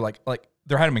that usually like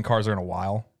there hadn't been cars there in a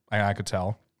while. I could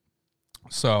tell.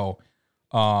 So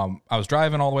I was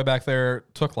driving all the way back there.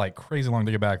 Took like crazy long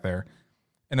to get back there,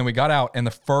 and then we got out. And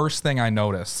the first thing I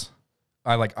noticed,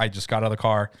 I just got out of the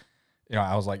car.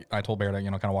 I was like, I told Bear to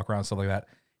kind of walk around and stuff like that.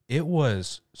 It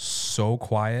was so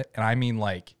quiet, and I mean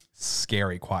like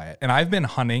scary quiet. And I've been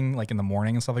hunting like in the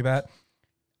morning and stuff like that.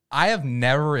 I have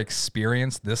never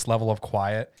experienced this level of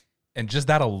quiet, and just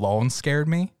that alone scared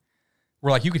me.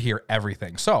 Where like you could hear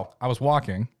everything. So I was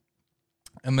walking,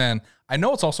 and then I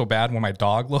know it's also bad when my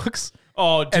dog looks.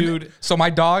 Oh, dude. So my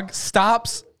dog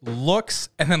stops, looks,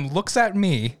 and then looks at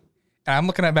me, and I'm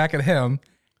looking back at him,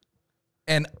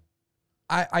 and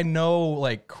I know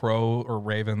like crow or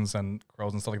ravens and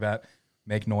crows and stuff like that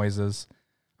make noises.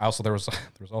 There was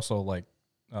also like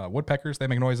woodpeckers. They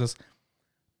make noises.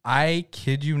 I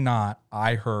kid you not.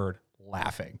 I heard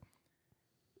laughing.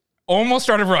 Almost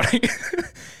started running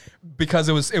because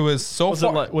it was so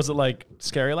far. Was it like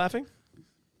scary laughing?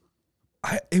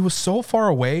 It was so far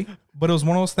away, but it was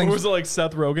one of those things. Or was it like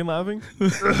Seth Rogen laughing?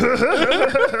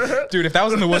 Dude, if that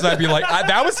was in the woods, I'd be like,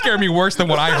 that would scare me worse than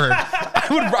what I heard.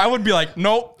 I would be like,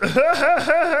 nope.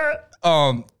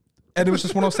 And it was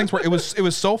just one of those things where it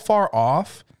was so far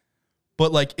off.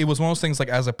 But like it was one of those things like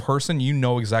as a person, you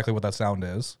know exactly what that sound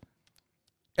is.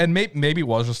 And maybe it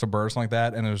was just a bird or something like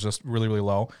that, and it was just really, really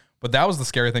low. But that was the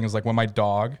scary thing is like when my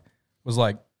dog was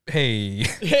like, hey,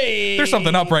 there's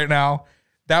something up right now.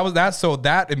 So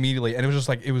that immediately, and it was just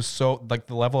like it was so like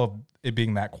the level of it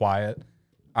being that quiet.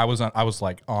 I was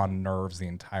like on nerves the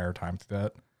entire time through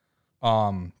that.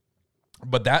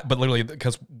 But literally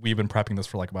because we've been prepping this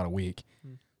for like about a week.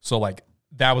 So like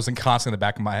that was constantly in the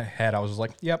back of my head. I was just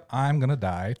like, yep, I'm going to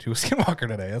die to a skinwalker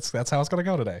today. That's how it's going to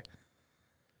go today.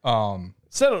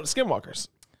 Skinwalkers.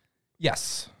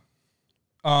 Yes.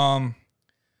 I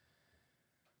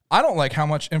don't like how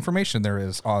much information there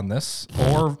is on this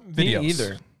or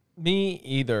videos. Me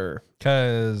either.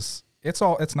 Because it's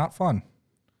not fun.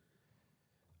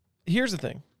 Here's the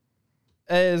thing.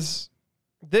 As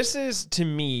this is to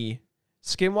me,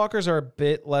 skinwalkers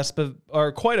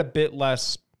are quite a bit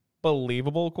less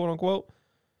believable, quote unquote,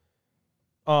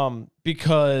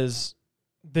 because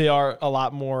they are a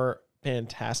lot more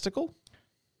fantastical.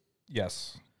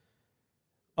 Yes.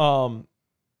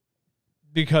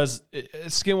 Because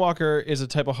skinwalker is a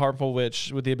type of harmful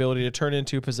witch with the ability to turn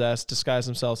into, possess, disguise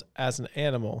themselves as an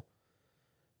animal.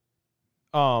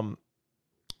 Again,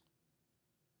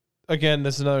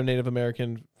 this is another Native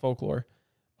American folklore.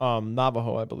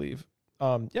 Navajo, I believe.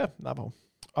 Navajo.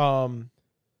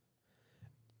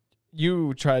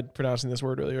 You tried pronouncing this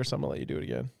word earlier, so I'm gonna let you do it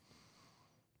again.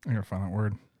 I gotta find that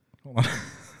word. Hold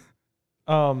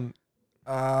on.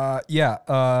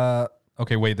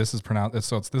 Okay, wait, this is pronounced.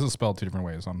 This is spelled two different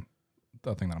ways on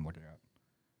the thing that I'm looking at.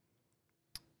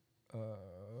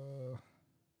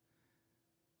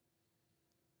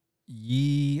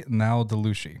 Ye now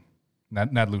Delushi.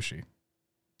 Nadlushi.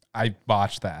 I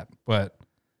botched that, but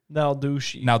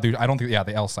Naldushi. now, dude, I don't think. Yeah,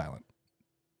 the L silent.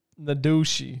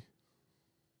 Nadushi.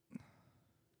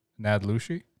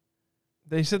 Nadlushi.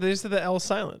 They said the L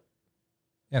silent.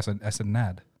 Yeah, I said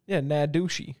Nad. Yeah,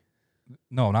 Nadushi.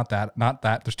 No, not that. Not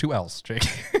that. There's 2 L's, Jake.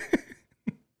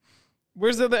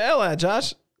 Where's the L at,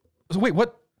 Josh? So wait,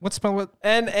 what spell what?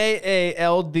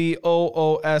 Naaldooshi.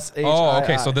 Oh,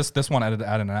 okay. So this one added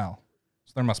an L.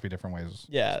 So there must be different ways of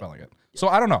spelling it. So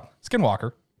I don't know.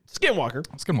 Skinwalker.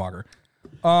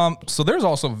 So there's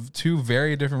also 2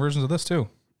 very different versions of this too.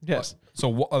 Yes. So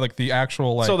like the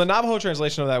actual like. So the Navajo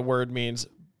translation of that word means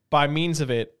by means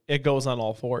of it, it goes on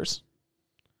all 4s.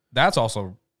 That's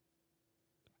also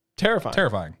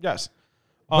terrifying. Yes.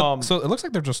 So it looks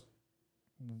like they're just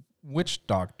witch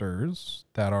doctors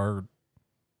that are.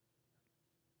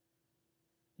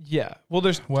 Yeah. Well,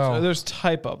 there's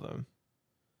type of them.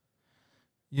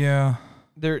 Yeah.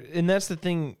 And that's the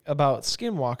thing about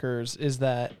skinwalkers is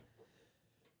that.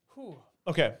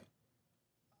 Okay.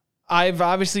 I've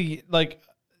obviously like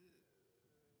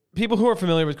people who are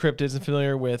familiar with cryptids and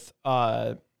familiar with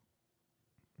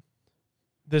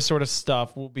this sort of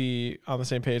stuff will be on the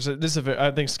same page. This is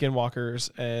I think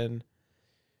skinwalkers and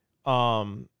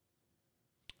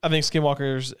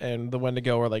the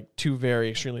Wendigo are like 2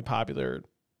 very extremely popular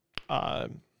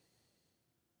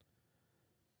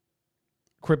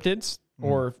cryptids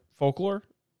or folklore.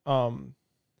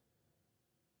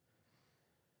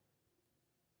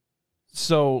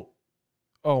 So,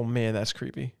 oh man, that's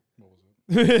creepy. What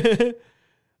was it?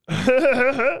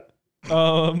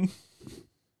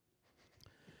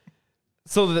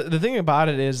 So the thing about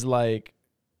it is like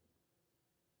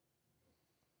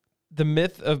the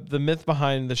myth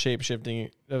behind the shape shifting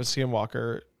of a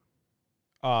skinwalker,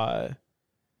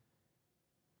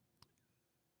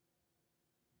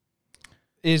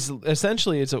 is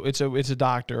essentially it's a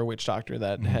doctor, a witch doctor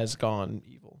that has gone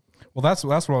evil. Well, that's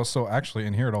what I was. So actually,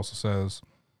 in here it also says,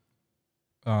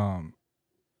 a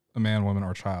man, woman,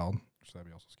 or child, which that'd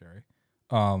be also scary,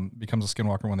 becomes a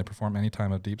skinwalker when they perform any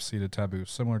time of deep-seated taboo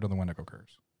similar to the Wendigo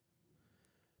curse.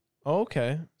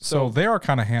 Okay, so they are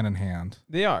kind of hand in hand.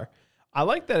 They are. I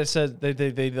like that it says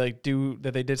they like do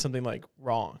that they did something like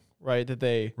wrong, right? That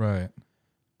they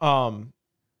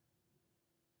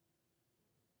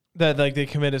that like they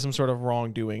committed some sort of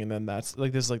wrongdoing, and then that's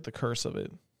like this is like the curse of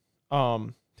it.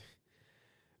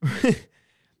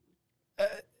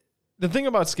 The thing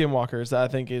about skinwalkers that I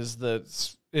think is the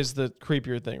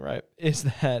creepier thing, right? Is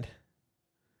that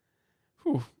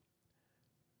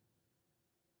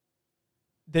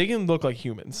they can look like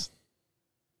humans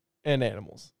and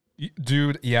animals.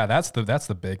 Dude, yeah, that's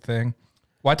the big thing.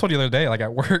 Well, I told you the other day, like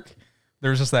at work,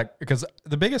 there's just that because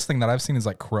the biggest thing that I've seen is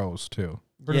like crows too,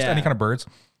 or just any kind of birds.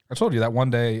 I told you that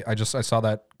one day I saw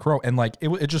that crow and like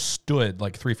it just stood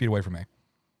like 3 feet away from me,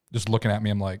 just looking at me.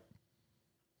 I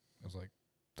was like,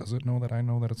 does it know that I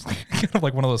know that it's like, kind of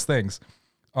like one of those things?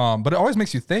 But it always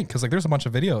makes you think because like there's a bunch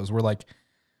of videos where like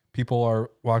people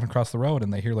are walking across the road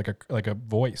and they hear like a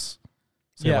voice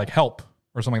say like help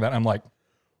or something like that. I'm like,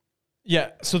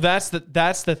 yeah. So that's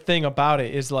the thing about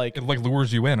it is like it like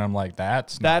lures you in. I'm like,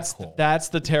 that's cool. That's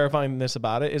the terrifyingness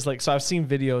about it is like, so I've seen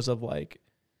videos of like,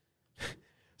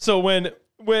 so when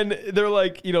they're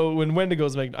like, you know, when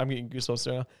Wendigos make, I'm getting goosebumps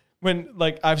there now. When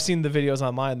like I've seen the videos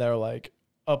online that are like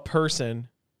a person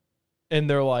and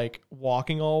they're like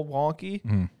walking all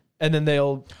wonky and then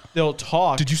they'll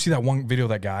talk. Did you see that one video of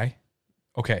that guy?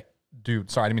 Okay, dude,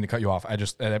 sorry, I didn't mean to cut you off. I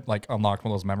just like unlocked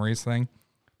one of those memories thing.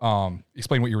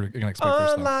 Explain what you were going to explain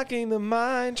first. Unlocking the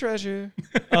mind treasure.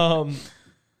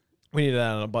 We need that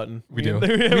on a button. We do.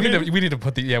 we need to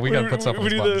put the we got to put stuff on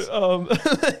these buttons.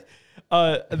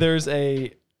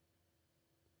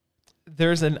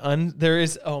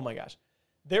 Oh my gosh.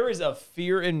 There is a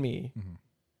fear in me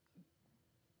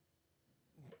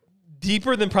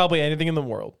deeper than probably anything in the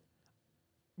world.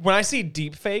 When I see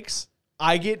deep fakes,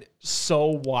 I get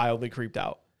so wildly creeped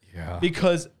out. Yeah.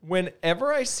 Because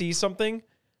whenever I see something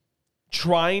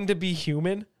trying to be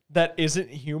human that isn't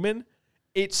human,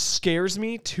 it scares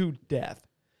me to death.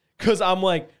 Because I'm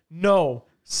like, no,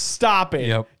 stop it.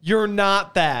 Yep. You're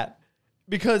not that.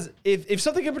 Because if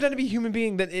something can pretend to be a human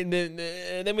being, then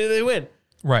they win.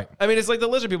 Right. I mean, it's like the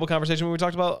lizard people conversation we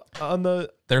talked about on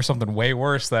the. There's something way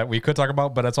worse that we could talk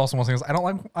about, but it's also one of those things I don't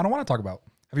want to talk about.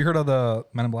 Have you heard of the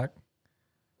Men in Black?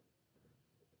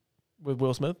 With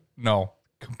Will Smith? No,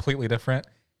 completely different.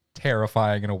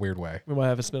 Terrifying in a weird way. We might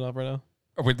have a spin-off right now.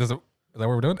 Wait, is that what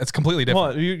we're doing? It's completely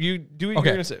different. Come on, you do what you're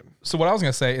going to say. So what I was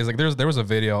going to say is like there was a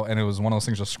video and it was one of those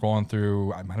things just scrolling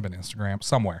through, it might have been Instagram,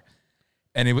 somewhere.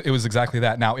 And it was exactly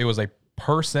that. Now, it was a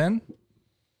person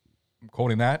I'm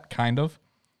quoting that kind of,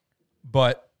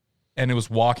 and it was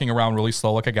walking around really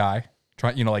slow like a guy,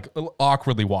 trying, like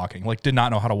awkwardly walking, like did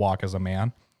not know how to walk as a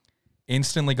man.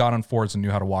 Instantly got on fours and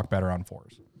knew how to walk better on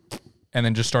fours, and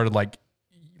then just started like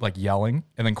yelling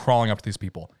and then crawling up to these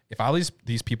people. If I was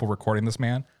these people recording this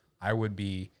man, I would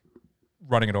be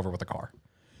running it over with a car.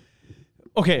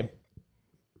 Okay.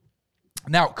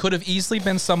 Now, could have easily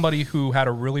been somebody who had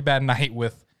a really bad night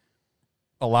with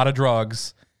a lot of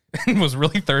drugs and was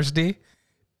really thirsty.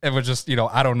 It was just,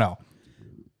 I don't know.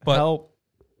 But help.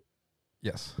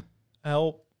 Yes.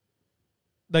 Help.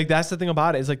 Like, that's the thing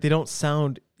about it, is like they don't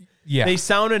sound. Yeah. They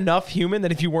sound enough human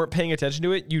that if you weren't paying attention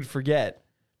to it, you'd forget.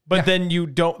 But then you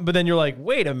don't. But then you're like,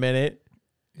 wait a minute.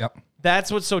 Yep.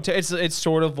 That's what's so. It's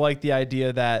sort of like the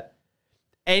idea that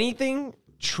anything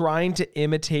trying to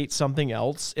imitate something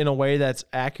else in a way that's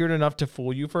accurate enough to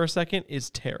fool you for a second is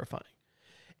terrifying.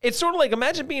 It's sort of like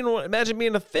imagine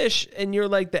being a fish and you're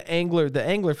like the angler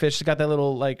fish that's got that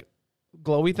little like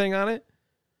glowy thing on it.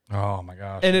 Oh my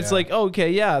gosh. And it's like, oh, okay,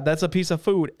 yeah, that's a piece of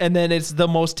food. And then it's the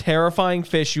most terrifying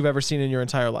fish you've ever seen in your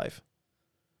entire life.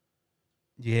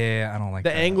 Yeah, I don't like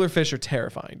the that. anglerfish are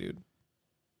terrifying, dude.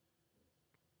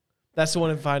 That's the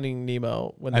one in Finding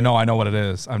Nemo. I know what it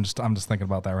is. I'm just thinking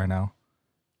about that right now.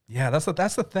 Yeah, that's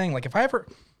the thing. Like if I ever,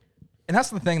 and that's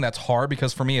the thing that's hard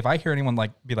because for me, if I hear anyone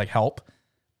be like help,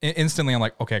 instantly I'm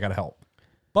like, okay, I gotta help.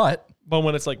 But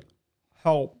when it's like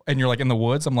help, and you're like in the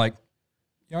woods, I'm like,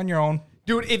 you're on your own,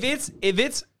 dude. If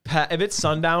it's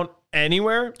sundown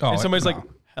anywhere, and somebody's like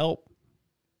help,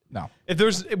 no. If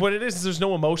there's what it is there's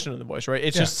no emotion in the voice, right?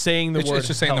 It's just saying the word. It's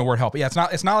just saying the word help. Yeah,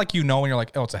 it's not like and you're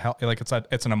like, oh, it's a help. Like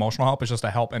it's an emotional help. It's just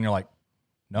a help, and you're like,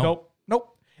 no,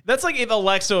 nope. That's like if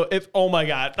Alexa, oh my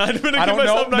God, I'm going to give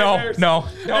myself nightmares. No.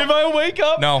 If I wake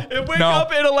up,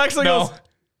 up and Alexa goes,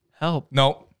 help.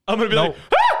 No. I'm going to be like,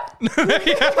 ah!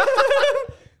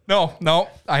 No.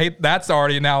 I hate, that's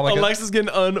already now like Alexa's getting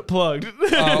unplugged.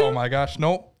 Oh my gosh.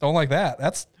 Nope. Don't like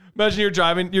that. Imagine you're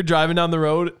driving down the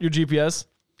road, your GPS.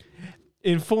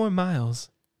 In 4 miles,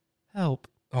 help.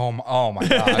 Oh my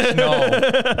gosh.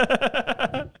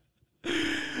 No.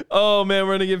 Oh man,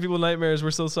 we're gonna give people nightmares.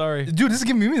 We're so sorry, dude. This is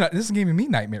giving me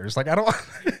nightmares. Like I don't. I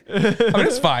mean,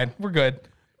 it's fine. We're good.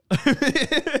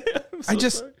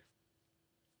 Sorry.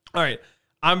 All right,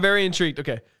 I'm very intrigued.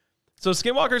 Okay, so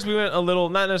Skinwalkers, we went a little,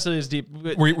 not necessarily as deep.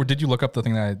 Did you look up the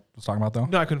thing that I was talking about though?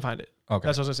 No, I couldn't find it. Okay,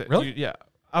 that's what I was gonna say. Really? Yeah.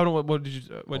 I don't know what did you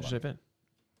say, Ben?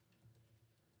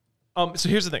 So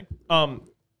here's the thing.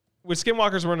 With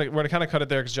Skinwalkers, we're gonna kind of cut it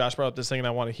there because Josh brought up this thing and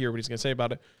I want to hear what he's gonna say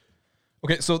about it.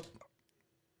 Okay, so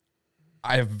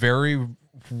I have very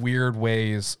weird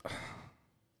ways.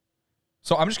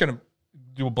 So I'm just going to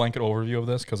do a blanket overview of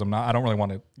this because I don't really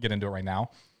want to get into it right now.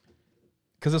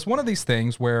 Because it's one of these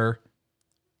things where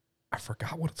I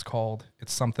forgot what it's called.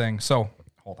 It's something. So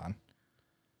hold on.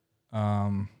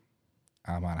 I'm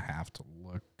going to have to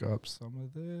look up some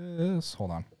of this. Hold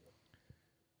on.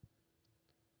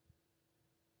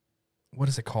 What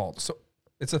is it called? So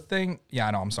it's a thing. Yeah,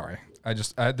 I know. I'm sorry.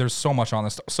 There's so much on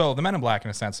this. So the Men in Black,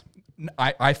 in a sense,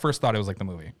 I first thought it was like the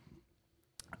movie.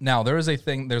 Now there's a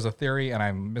theory, and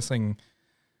I'm missing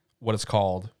what it's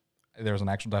called. There's an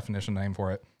actual definition name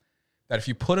for it. That if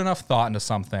you put enough thought into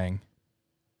something,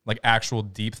 like actual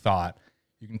deep thought,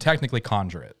 you can technically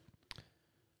conjure it.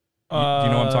 Do you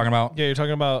know what I'm talking about? Yeah, you're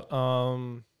talking about.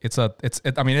 You're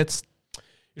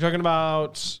talking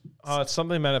about it's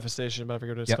something manifestation, but I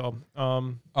forget what it's called.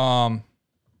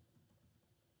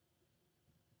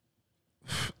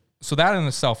 So that in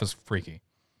itself is freaky.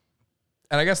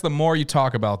 And I guess the more you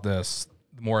talk about this,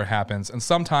 the more it happens. And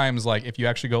sometimes, like, if you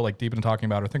actually go like deep into talking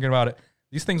about it or thinking about it,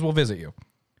 these things will visit you.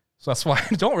 So that's why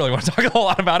I don't really want to talk a whole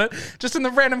lot about it. Just in the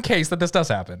random case that this does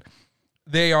happen.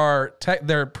 They're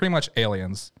pretty much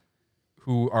aliens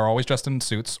who are always dressed in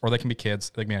suits, or they can be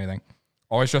kids, they can be anything.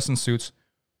 Always dressed in suits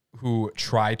who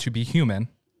try to be human,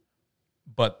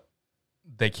 but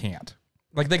they can't.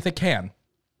 Like, they can.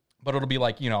 But it'll be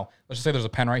like, let's just say there's a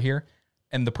pen right here,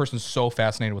 and the person's so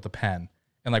fascinated with the pen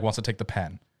and like wants to take the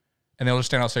pen, and they'll just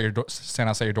stand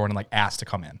outside your door and like ask to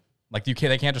come in. Like they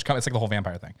can't just come. It's like the whole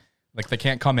vampire thing. Like they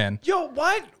can't come in. Yo,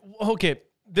 what? Okay,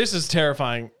 this is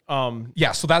terrifying.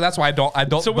 Yeah. So that's why I don't.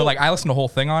 So but like I listened to the whole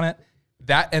thing on it.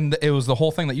 And it was the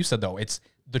whole thing that you said though. It's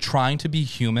the trying to be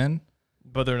human,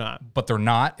 but they're not. But they're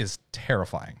not is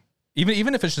terrifying.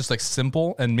 Even if it's just like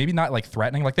simple and maybe not like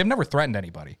threatening. Like they've never threatened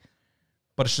anybody.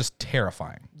 But it's just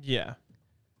terrifying. Yeah.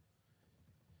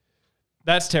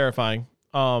 That's terrifying.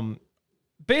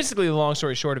 Basically, the long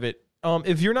story short of it,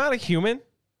 if you're not a human,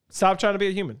 stop trying to be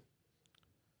a human.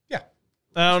 Yeah.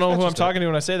 I don't know who I'm talking to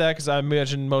when I say that because I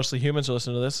imagine mostly humans are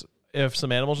listening to this. if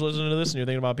some animals are listening to this and you're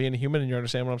thinking about being a human and you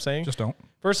understand what I'm saying, Just don't.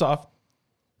 first off,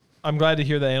 I'm glad to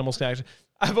hear that animals can actually.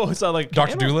 I've always thought like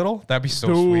Dr. Doolittle? That'd be so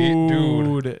sweet.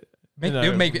 Dude. It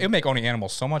would make owning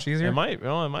animals so much easier. It might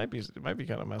be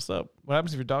kind of messed up. What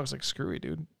happens if your dog's like screwy,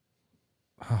 dude?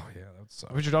 Oh yeah, that would suck.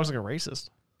 What if your dog's like a racist?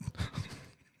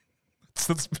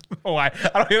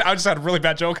 I just had a really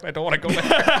bad joke and I don't want to go there.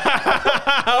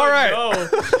 All right.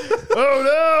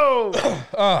 Oh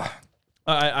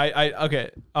no.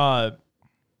 Okay.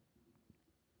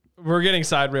 We're getting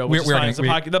side railed, which is fine.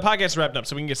 The podcast's wrapped up,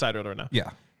 so we can get side railed right now. Yeah.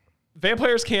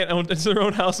 Vampires can't enter their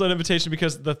own house on invitation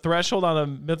because the threshold on a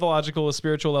mythological or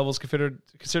spiritual level is considered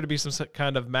to be some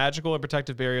kind of magical and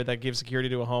protective barrier that gives security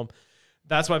to a home.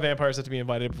 That's why vampires have to be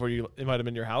invited before you invite them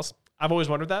in your house. I've always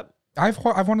wondered that. I've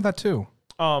wondered that too.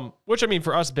 Which I mean,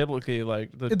 for us biblically,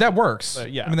 like that works.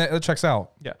 Yeah, I mean that checks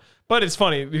out. Yeah, but it's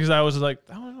funny because I was like,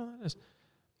 I don't know what that is.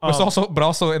 But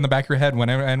also in the back of your head,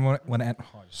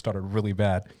 I just started really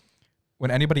bad.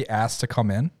 When anybody asks to come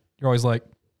in, you're always like,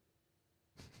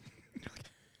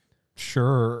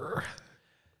 sure.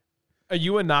 Are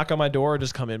you a knock on my door or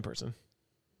just come in person?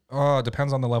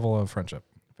 Depends on the level of friendship.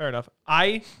 Fair enough.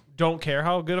 I don't care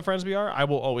how good of friends we are. I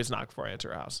will always knock before I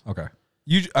enter a house. Okay.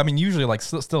 Usually like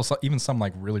still even some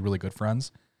like really, really good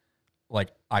friends, like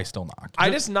I still knock.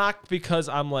 I just knock because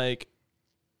I'm like,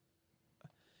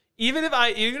 even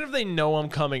if they know I'm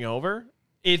coming over,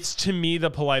 it's to me the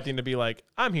polite thing to be like,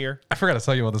 I'm here. I forgot to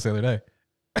tell you about this the other day.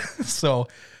 So,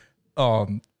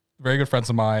 very good friends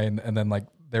of mine, and then like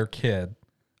their kid,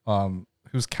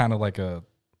 who's kind of like a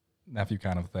nephew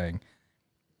kind of thing.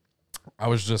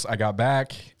 I got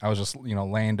back. I was just,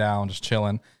 laying down, just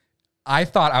chilling. I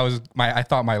thought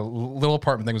my little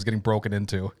apartment thing was getting broken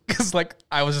into because like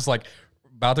I was just like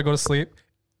about to go to sleep,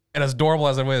 and as adorable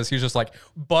as it was, he was just like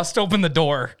bust open the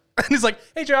door, and he's like,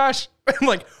 "Hey, Josh." I'm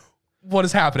like, "What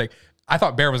is happening?" I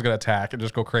thought Bear was gonna attack and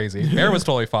just go crazy. Bear was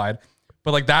totally fine,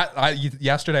 but like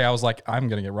yesterday, I was like, "I'm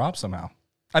gonna get robbed somehow."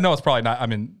 I know it's probably not. I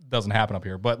mean, it doesn't happen up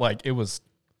here, but like it was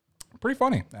pretty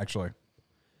funny actually.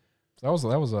 So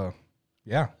that was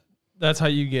yeah. That's how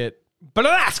you get.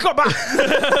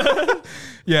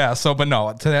 Yeah. So, but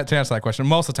no, to answer that question,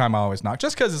 most of the time I always knock,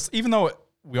 just because even though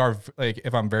we are like,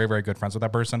 if I'm very, very good friends with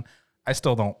that person, I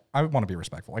still don't. I want to be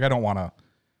respectful. Like I don't want to.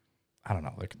 I don't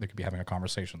know. Like they could be having a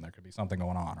conversation. There could be something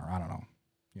going on, or I don't know.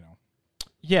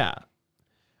 Yeah.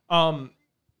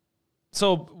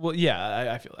 So well,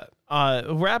 yeah, I feel that.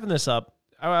 Wrapping this up.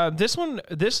 This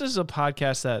is a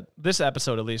podcast this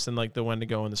episode at least, in like the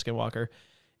Wendigo and the Skinwalker.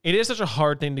 It is such a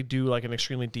hard thing to do like an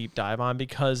extremely deep dive on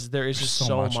because there is just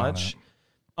so much.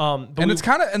 And it's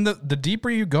kind of, and the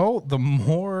deeper you go, the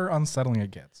more unsettling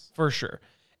it gets. For sure.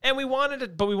 And we wanted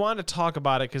to talk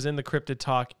about it because in the cryptid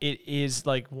talk, it is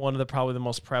like one of the probably the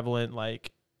most prevalent like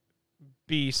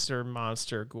beast or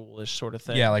monster ghoulish sort of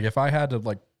thing. Yeah, like if I had to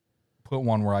like put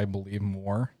one where I believe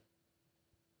more,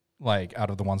 like out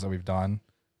of the ones that we've done,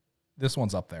 this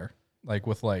one's up there. Like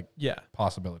with like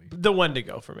possibility. The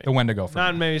Wendigo for me.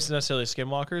 Not maybe necessarily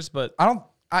Skinwalkers, but I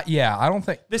don't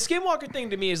think the Skinwalker thing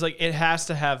to me is like it has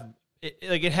to have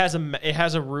it has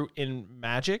a root in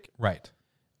magic, right?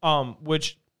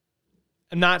 Which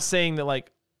I'm not saying that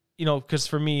like because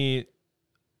for me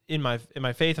in my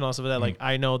faith and all stuff like that, like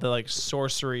I know that like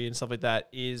sorcery and stuff like that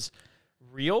is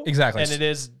real, exactly, and it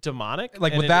is demonic.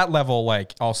 Like with that level,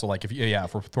 like also like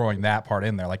if we're throwing that part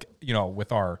in there, like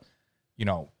with our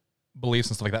beliefs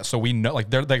and stuff like that, so we know like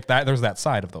there like that there's that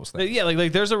side of those things. Yeah,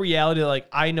 like there's a reality, like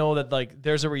I know that like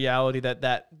there's a reality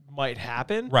that might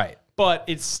happen, right? But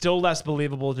it's still less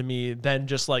believable to me than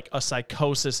just like a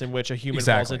psychosis in which a human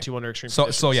falls into under extreme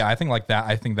conditions. So yeah, I think like that.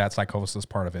 I think that psychosis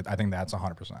part of it. I think that's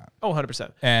 100%. Oh,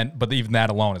 100%. But even that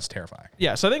alone is terrifying.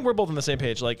 Yeah, so I think we're both on the same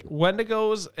page. Like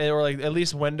Wendigos, or like at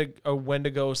least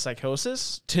Wendigo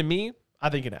psychosis, to me, I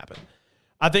think it happened.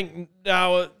 I think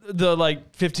now the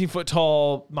like 15-foot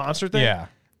tall monster thing. Yeah,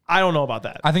 I don't know about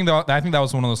that. I think that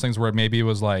was one of those things where maybe it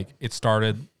was like it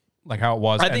started like how it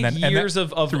was. I think years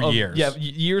years.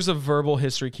 Years of verbal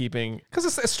history keeping,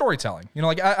 because it's storytelling.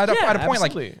 Like at a point,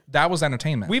 absolutely. Like that was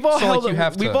entertainment. We've all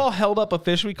held up a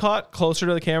fish we caught closer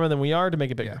to the camera than we are to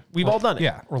make it bigger. Yeah. We've all done it.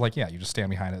 Yeah, or like you just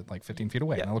stand behind it like 15 feet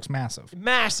away and it looks massive.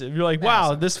 Massive. You're like,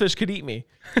 wow, this fish could eat me.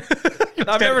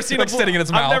 I've never seen sitting in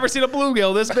its mouth. I've never seen a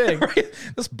bluegill this big. Right?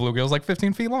 This bluegill's like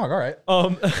 15 feet long. All right.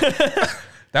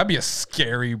 That'd be a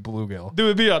scary bluegill. Dude,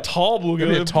 it'd be a tall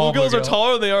bluegill. Bluegills are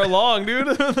taller than they are long, dude.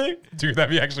 Dude, that'd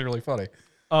be actually really funny.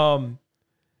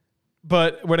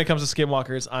 But when it comes to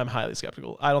skinwalkers, I'm highly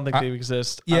skeptical. I don't think they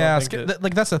exist. Yeah,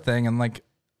 like that's the thing, and like,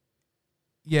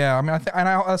 yeah, I mean,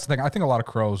 that's the thing. I think a lot of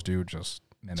crows do just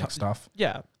mimic stuff.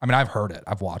 Yeah. I mean, I've heard it.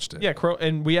 I've watched it. Yeah, crow,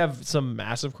 and we have some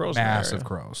massive crows. Massive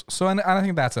crows. So, and I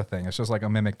think that's a thing. It's just like a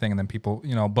mimic thing, and then people,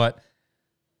 but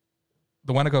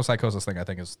the Wendigo psychosis thing, I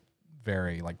think, is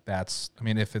very like that's. I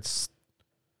mean, if it's,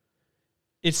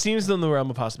 it seems in the realm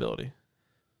of possibility.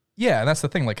 Yeah, and that's the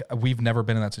thing. Like, we've never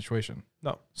been in that situation.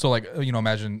 No. So, like,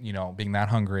 imagine being that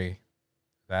hungry,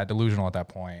 that delusional at that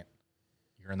point.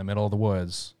 You're in the middle of the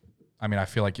woods. I mean, I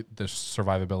feel like the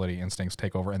survivability instincts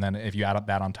take over, and then if you add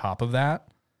that on top of that,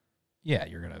 yeah,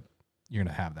 you're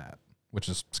gonna have that, which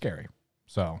is scary.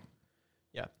 So,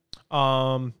 yeah.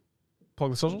 Plug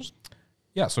the socials.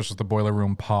 Yeah, so it's just the Boiler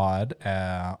Room Pod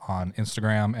on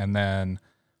Instagram, and then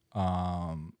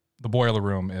the Boiler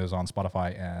Room is on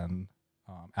Spotify and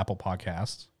Apple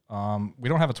Podcasts. We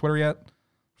don't have a Twitter yet.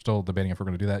 We're still debating if we're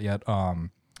going to do that yet.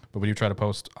 But we do try to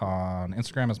post on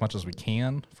Instagram as much as we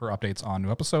can for updates on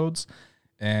new episodes.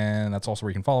 And that's also where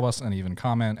you can follow us and even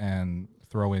comment and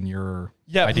throw in your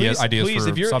ideas please,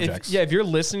 for subjects. If you're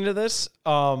listening to this,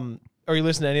 or you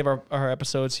listen to any of our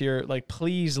episodes here, like,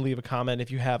 please leave a comment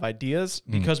if you have ideas,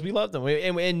 because we love them.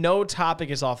 And no topic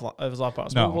is off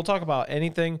bounds. No. We'll talk about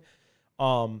anything.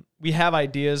 We have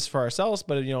ideas for ourselves,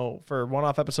 but for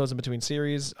one-off episodes in between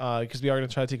series, because we are going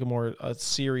to try to take a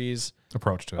series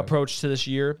approach to this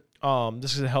year.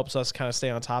 This helps us kind of stay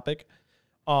on topic.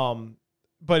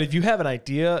 But if you have an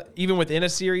idea, even within a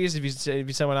series, if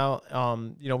you send one out,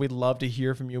 we'd love to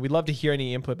hear from you. We'd love to hear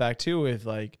any input back too, if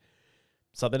like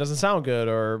something doesn't sound good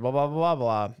or blah blah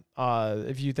blah blah.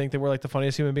 If you think that we're like the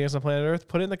funniest human beings on planet Earth,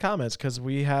 put it in the comments, because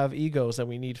we have egos that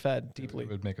we need fed deeply. It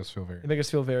would make us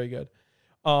feel very good.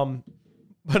 But on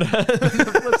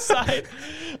the flip side,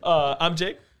 I'm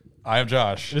Jake. I am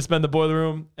Josh. And it's been the Boiler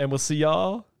Room, and we'll see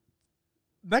y'all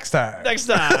next time.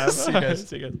 See you guys. See you guys.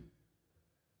 See you guys.